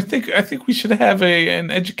 Okay. I think we should have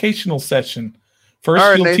an educational session.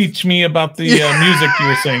 First, you'll teach me about the music you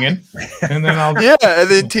were singing, and then I'll and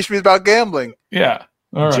then teach me about gambling. Yeah.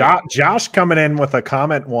 All right. Josh coming in with a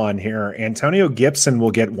comment one here. Antonio Gibson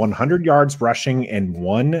will get 100 yards rushing and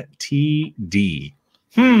 1 TD.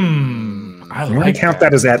 I'm going to count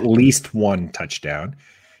that as at least one touchdown.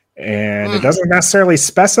 And it doesn't necessarily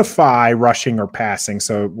specify rushing or passing,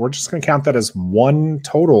 so we're just going to count that as one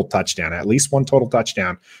total touchdown, at least one total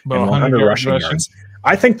touchdown and 100 rushing yards.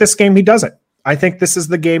 I think this game he does it. I think this is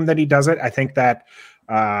the game that he does it. I think that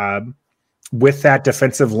with that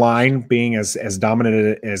defensive line being as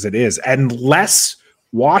dominant as it is, unless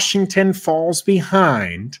Washington falls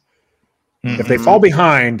behind, if they fall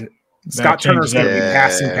behind, Scott Turner's going to be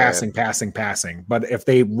passing. But if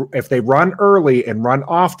they run early and run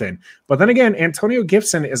often, but then again, Antonio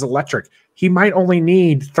Gibson is electric. He might only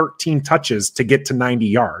need 13 touches to get to 90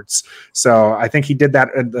 yards. So I think he did that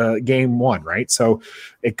in game one, right? So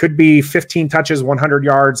it could be 15 touches, 100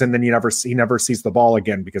 yards, and then he never sees the ball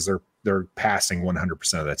again because they're passing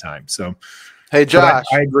 100% of the time. So. Hey, Josh.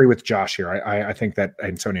 I agree with Josh here. I think that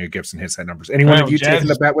Antonio Gibson hits that numbers. Anyone of you taking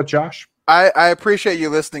the bet with Josh? I appreciate you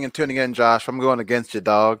listening and tuning in, Josh. I'm going against you,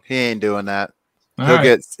 dog. He ain't doing that.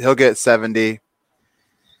 He'll get 70,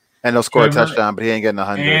 and he'll score a touchdown, but he ain't getting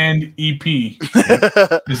 100. And EP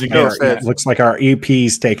is against that. Looks like our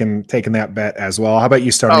EP's taking that bet as well. How about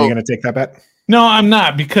you, Stoner? Are you going to take that bet? No, I'm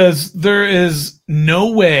not, because there is no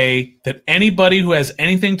way that anybody who has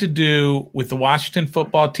anything to do with the Washington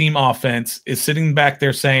football team offense is sitting back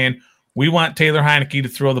there saying, we want Taylor Heinicke to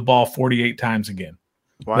throw the ball 48 times again.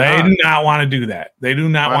 They do not want to do that. They do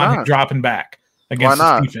not want him dropping back against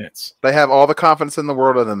the defense. They have all the confidence in the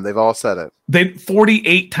world in them. They've all said it.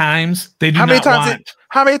 48 times. They do not want.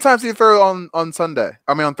 How many times did he throw on Sunday?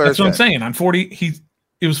 I mean, on Thursday. That's what I'm saying. On 40,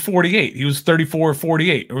 it was 48. He was 34 or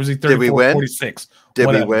 48. Or was he 34 46? Did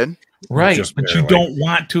we win? Right. But you don't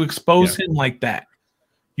want to expose him like that.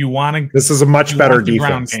 You want to. This is a much better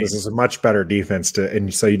defense. This is a much better defense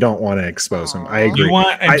and so you don't want to expose him. I agree. You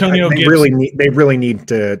want Antonio Gibson. They really need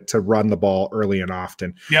to run the ball early and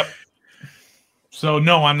often. Yep. So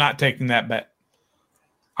no, I'm not taking that bet.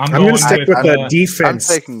 I'm going to stick with the defense.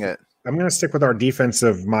 I'm taking it. I'm going to stick with our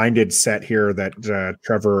defensive-minded set here that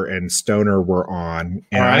Trevor and Stoner were on.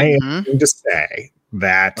 And I am going to say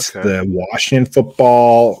that the Washington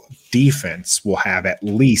football defense will have at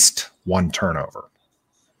least one turnover.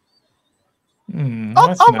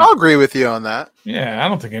 I'll agree with you on that. Yeah, I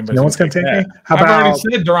don't think anybody's no one's going to take me. I've already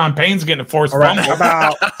said Daron Payne's getting a forced fumble. How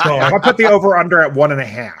about if I put the over-under at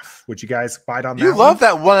 1.5? Would you guys bite on that? You love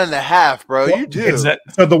that 1.5, bro. You do. So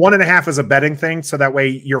the 1.5 is a betting thing, so that way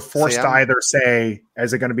you're forced to either say,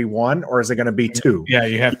 is it going to be 1 or is it going to be 2? Yeah,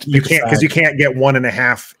 you have to. You can't, because you can't get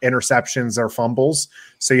 1.5 interceptions or fumbles.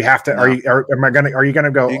 So you have to. No. Are you going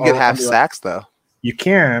to go? You can get half sacks though. You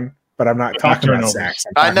can, but I'm not talking about sacks.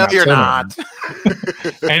 I know you're not.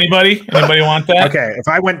 Anybody want that? Okay, if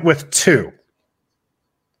I went with 2.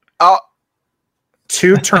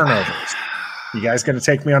 2 turnovers. You guys going to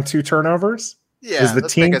take me on 2 turnovers? Yeah. Is the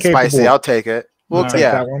team capable? Spicy. I'll take it. We'll take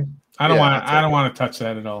that one. I don't want to touch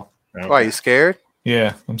that at all. Okay. Why, are you scared?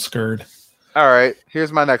 Yeah, I'm scared. All right.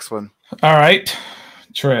 Here's my next one. All right,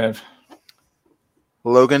 Trev.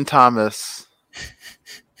 Logan Thomas.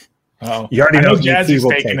 Oh, you already know Jazzy's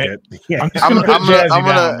taking it. Yeah. I'm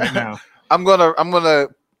gonna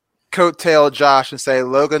coattail Josh and say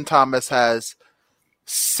Logan Thomas has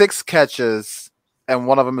 6 catches and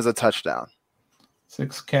one of them is a touchdown.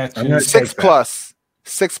 6 catches. 6 plus.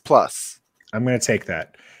 6+. I'm going to take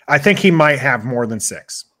that. I think he might have more than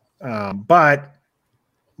 6. But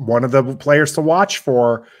one of the players to watch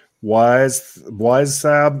for was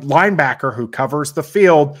linebacker who covers the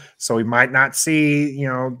field. So we might not see,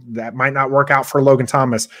 that might not work out for Logan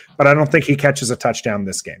Thomas, but I don't think he catches a touchdown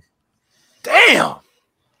this game. Damn.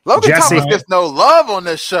 Logan Thomas gets no love on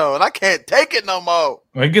this show, and I can't take it no more.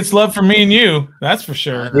 Well, he gets love from me and you. That's for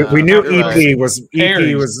sure. We knew EP was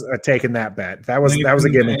taking that bet. That was a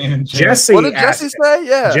given. Jesse, what did Jesse say?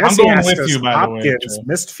 Yeah, I'm going with you. By the way, Hopkins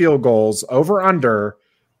missed field goals over under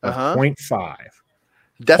of 0.5.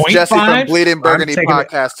 That's Jesse from Bleeding Burgundy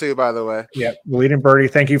podcast too, by the way. Yeah, Bleeding Birdie.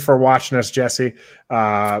 Thank you for watching us, Jesse.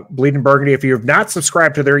 Bleeding Burgundy. If you have not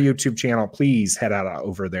subscribed to their YouTube channel, please head out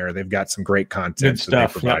over there. They've got some great content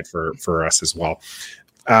that they provide for us as well.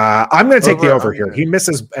 I'm going to take the over here. He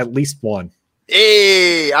misses at least one.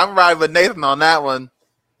 Hey, I'm riding with Nathan on that one.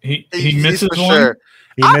 He misses for one? Sure.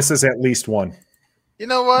 He misses at least one. You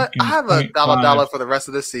know what? I have a dollar for the rest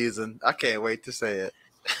of the season. I can't wait to say it.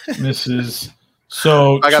 Misses.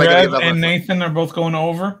 So Trev and Nathan are both going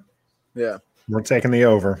over? Yeah. We're taking the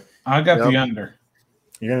over. I got the under.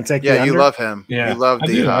 You're going to take the under? Yeah, you love him. Yeah. You love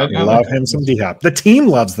D-Hop. I love him some D-Hop. The team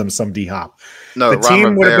loves them some D-Hop. No, the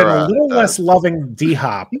team would have been a little less loving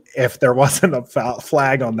D-Hop if there wasn't a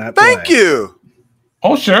flag on that Thank you.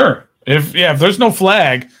 Oh, sure. If there's no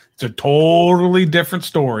flag, it's a totally different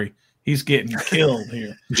story. He's getting killed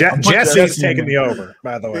here. Jesse's taking the over,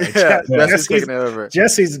 by the way. Yeah, Jesse's taking the over.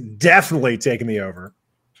 Jesse's definitely taking the over.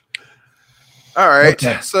 All right.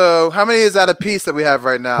 Okay. So how many is that a piece that we have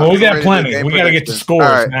right now? Well, we got plenty. We got to get to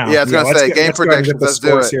scores now. Yeah, I was going to say game predictions. Let's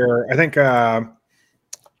do it. Here. I think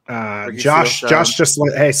Josh just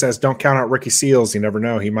says don't count out Ricky Seals. You never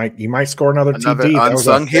know. He might score another TD.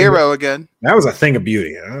 Unsung hero again. That was a thing of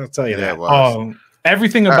beauty. I'll tell you that. Oh,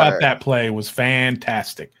 everything about that play was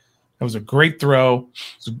fantastic. It was a great throw.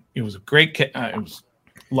 It was a great. It was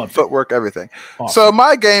lovely. Footwork, everything. Awesome. So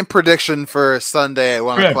my game prediction for Sunday at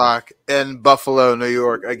 1:00 in Buffalo, New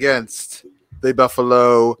York, against the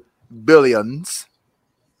Buffalo Billions.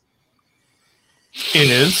 It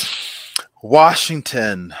is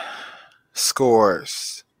Washington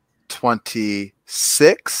scores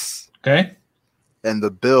 26. Okay, and the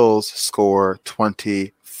Bills score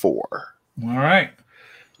 24. All right.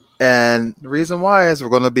 And the reason why is we're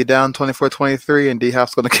going to be down 24-23, and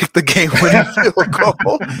D-Hop's going to kick the game-winning field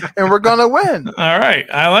goal, and we're going to win. All right.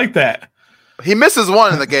 I like that. He misses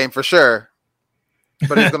one in the game for sure,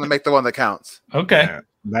 but he's going to make the one that counts. Okay. Yeah,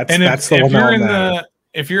 that's the one.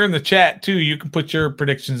 If you're in the chat too, you can put your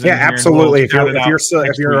predictions in. Yeah, absolutely. If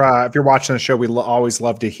you're watching the show, we always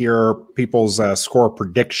love to hear people's score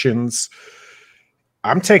predictions.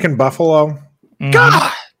 I'm taking Buffalo.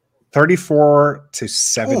 God.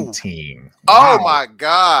 34-17. Wow. Oh my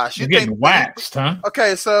gosh! You're getting waxed, huh?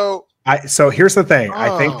 Okay, so here's the thing.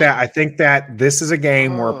 I think that this is a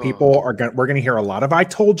game where people are we're going to hear a lot of "I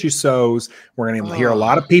told you so"s. We're going to hear a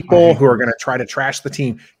lot of people who are going to try to trash the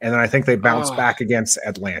team, and then I think they bounce back against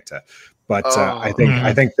Atlanta. But I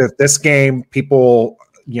think that this game, people,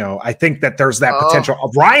 I think that there's that potential.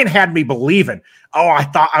 Ryan had me believing.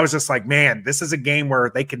 I was just like, man, this is a game where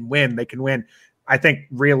they can win. They can win. I think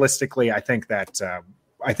realistically, I think that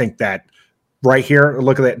right here,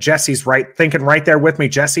 look at that. Jesse's thinking right there with me.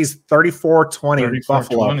 Jesse's 34-20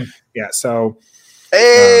 Buffalo. Yeah. So,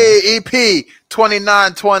 EP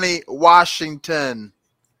 29-20 Washington.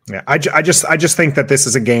 Yeah. I just think that this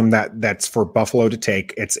is a game that's for Buffalo to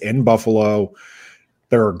take. It's in Buffalo.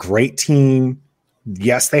 They're a great team.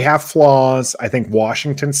 Yes, they have flaws. I think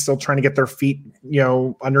Washington's still trying to get their feet,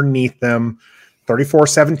 underneath them.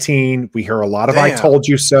 34-17. We hear a lot of "I told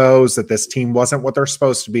you so's," that this team wasn't what they're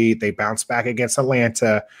supposed to be. They bounce back against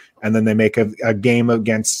Atlanta, and then they make a game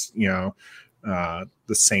against the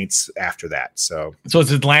Saints after that. So it's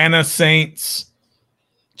Atlanta, Saints,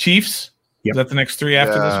 Chiefs. Yep. Is that the next three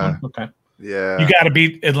after this one? Okay. Yeah. You got to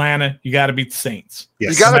beat Atlanta. You got to beat the Saints.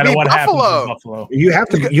 Yes. You got to beat Buffalo. You have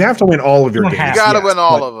to win all of your games. You got to win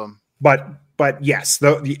all of them. But yes,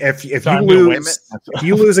 if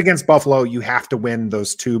you lose against Buffalo, you have to win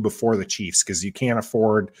those two before the Chiefs, because you can't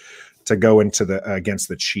afford to go into against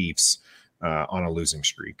the Chiefs on a losing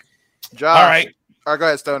streak. Josh, all right, go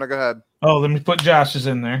ahead, Stoner. Go ahead. Oh, let me put Josh's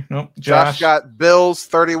in there. Nope, Josh got Bills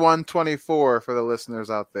 31-24 for the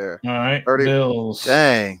listeners out there. All right, Bills.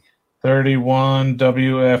 Dang. 31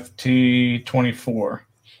 WFT 24.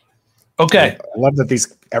 Okay. I love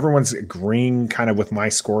that everyone's agreeing kind of with my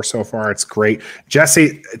score so far. It's great.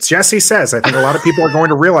 Jesse says, I think a lot of people are going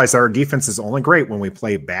to realize that our defense is only great when we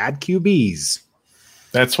play bad QBs.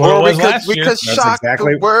 That's what it was last year. We could shock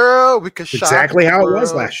the world. We could shock exactly how it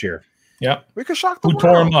was last year. Yep. We could shock the world. Who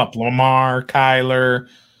tore them up? Lamar, Kyler,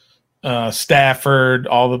 Stafford,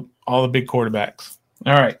 all the big quarterbacks.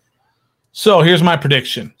 All right. So here's my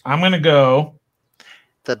prediction. I'm going to go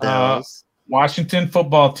the Bills. Washington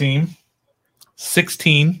football team,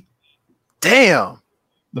 16. Damn.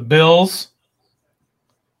 The Bills,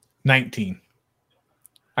 19.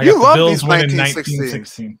 I you got love the Bills these winning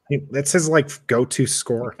 19-16. That's his go-to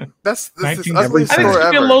score. This is ugly I think score it's going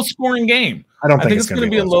to be a low-scoring game. I don't think it's going to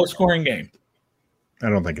be a low-scoring game. I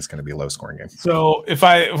don't think it's going to be a low-scoring game. So if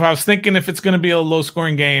I was thinking if it's going to be a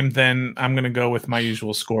low-scoring game, then I'm going to go with my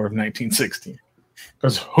usual score of 19-16.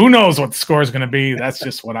 Because who knows what the score is going to be? That's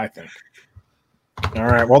just what I think. All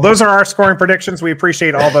right. Well, those are our scoring predictions. We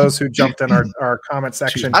appreciate all those who jumped in our comment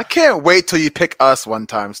section. I can't wait till you pick us one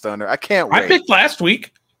time, Stoner. I can't wait. I picked last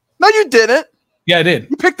week. No, you didn't. Yeah, I did.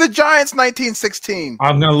 You picked the Giants 19-16.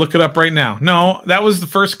 I'm going to look it up right now. No, that was the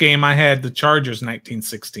first game I had, the Chargers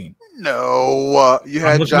 19-16. No, you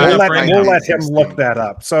had Giants. We'll let him look that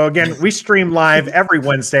up. So, again, we stream live every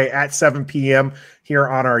Wednesday at 7 p.m. here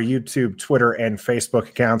on our YouTube, Twitter, and Facebook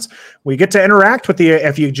accounts. We get to interact with you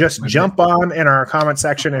if you just jump on in our comment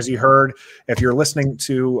section, as you heard. If you're listening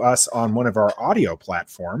to us on one of our audio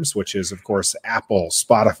platforms, which is, of course, Apple,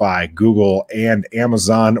 Spotify, Google, and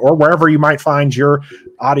Amazon, or wherever you might find your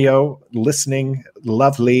audio listening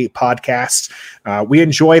lovely podcast. We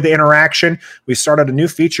enjoy the interaction. We started a new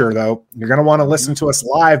feature, though. You're going to want to listen to us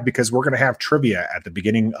live because we're going to have trivia at the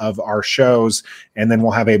beginning of our shows, and then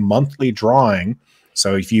we'll have a monthly drawing.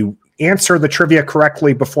 So if you answer the trivia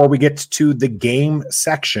correctly before we get to the game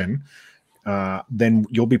section, then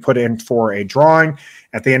you'll be put in for a drawing.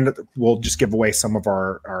 At the end, we'll just give away some of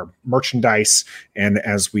our merchandise. And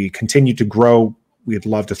as we continue to grow, we'd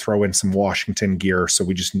love to throw in some Washington gear. So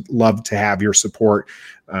we just love to have your support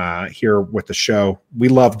here with the show. We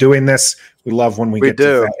love doing this. We love when we get to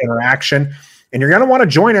that interaction. And you're going to want to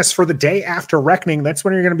join us for the day after Reckoning. That's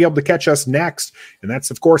when you're going to be able to catch us next. And that's,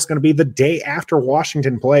 of course, going to be the day after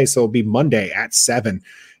Washington plays. So it'll be Monday at 7.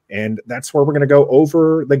 And that's where we're going to go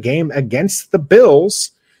over the game against the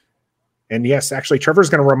Bills. And yes, actually, Trevor's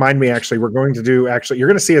going to remind me, we're going to do, you're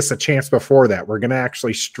going to see us a chance before that. We're going to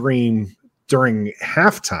actually stream during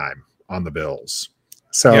halftime on the Bills.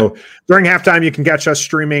 So during halftime, you can catch us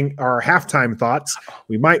streaming our halftime thoughts.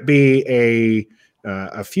 We might be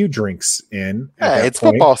a few drinks in. Hey, it's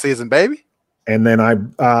football season, baby. And then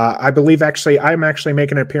I believe I'm actually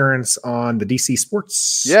making an appearance on the DC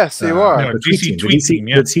Sports. Yes, you are. The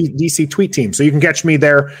DC Tweet Team. So you can catch me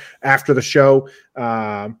there after the show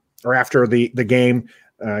or after the game,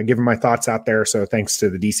 giving my thoughts out there. So thanks to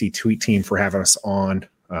the DC Tweet Team for having us on.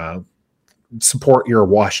 Support your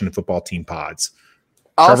Washington football team pods.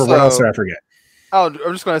 Also, Trevor, what else did I forget? Oh,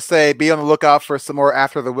 I'm just going to say, be on the lookout for some more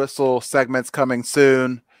After the Whistle segments coming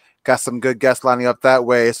soon. Got some good guests lining up that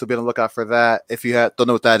way, so be on the lookout for that. If you don't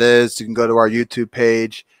know what that is, you can go to our YouTube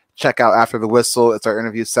page, check out After the Whistle. It's our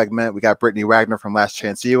interview segment. We got Brittany Wagner from Last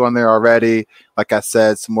Chance U on there already. Like I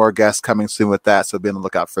said, some more guests coming soon with that, so be on the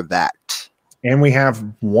lookout for that. And we have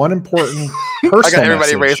one important personal I got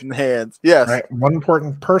everybody message. Raising hands. Yes. Right. One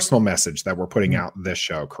important personal message that we're putting out this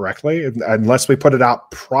show, correctly? Unless we put it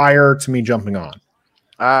out prior to me jumping on.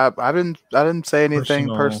 I didn't say anything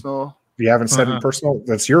personal. You haven't said it personal?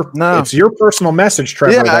 It's your personal message,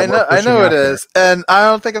 Trevor. Yeah, I know it is. And I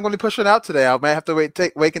don't think I'm going to push it out today. I might have to wait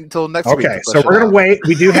until next week. Okay, so we're going to wait.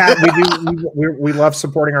 We love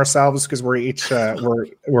supporting ourselves because we're each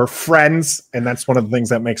we're friends, and that's one of the things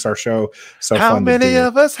that makes our show so fun. How many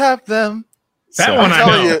of us have them? That one I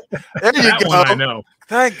know. There you go. I know.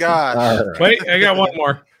 Thank God. Right. Wait, I got one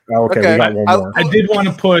more. Okay, we got one more. I did want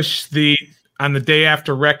to push on the day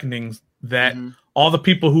after Reckoning that all the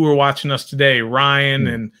people who were watching us today,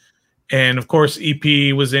 Ryan and of course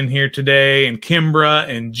EP was in here today, and Kimbra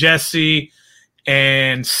and Jesse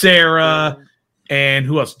and Sarah and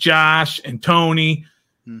who else? Josh and Tony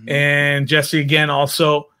and Jesse again.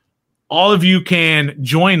 Also, all of you can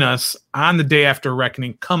join us on the day after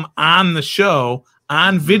Reckoning. Come on the show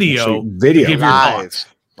on video. Give your thoughts.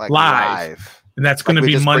 Live. And that's going to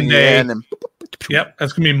be Monday. Yep,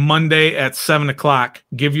 that's going to be Monday at 7:00.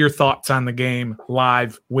 Give your thoughts on the game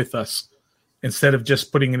live with us. Instead of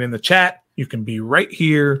just putting it in the chat, you can be right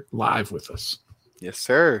here live with us. Yes,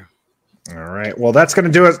 sir. All right. Well, that's going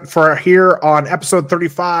to do it for here on episode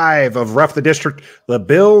 35 of Rough the District. The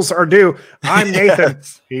Bills are due. I'm Nathan.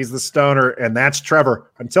 He's the Stoner, and that's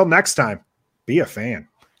Trevor. Until next time, be a fan.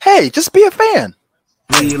 Hey, just be a fan.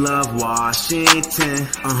 We love Washington,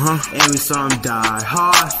 and we some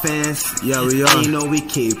die-hard fans. Yeah, we are. You know we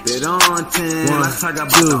keep it on 10. Let's talk about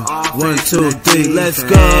the offense. 1, 2, 3, let's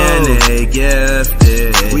go. And they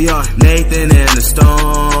gifted. We are Nathan and the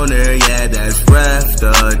Stoner. Yeah, that's Ref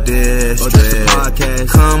the District. Podcast.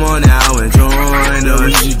 Come on now and join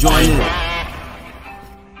us. Join it.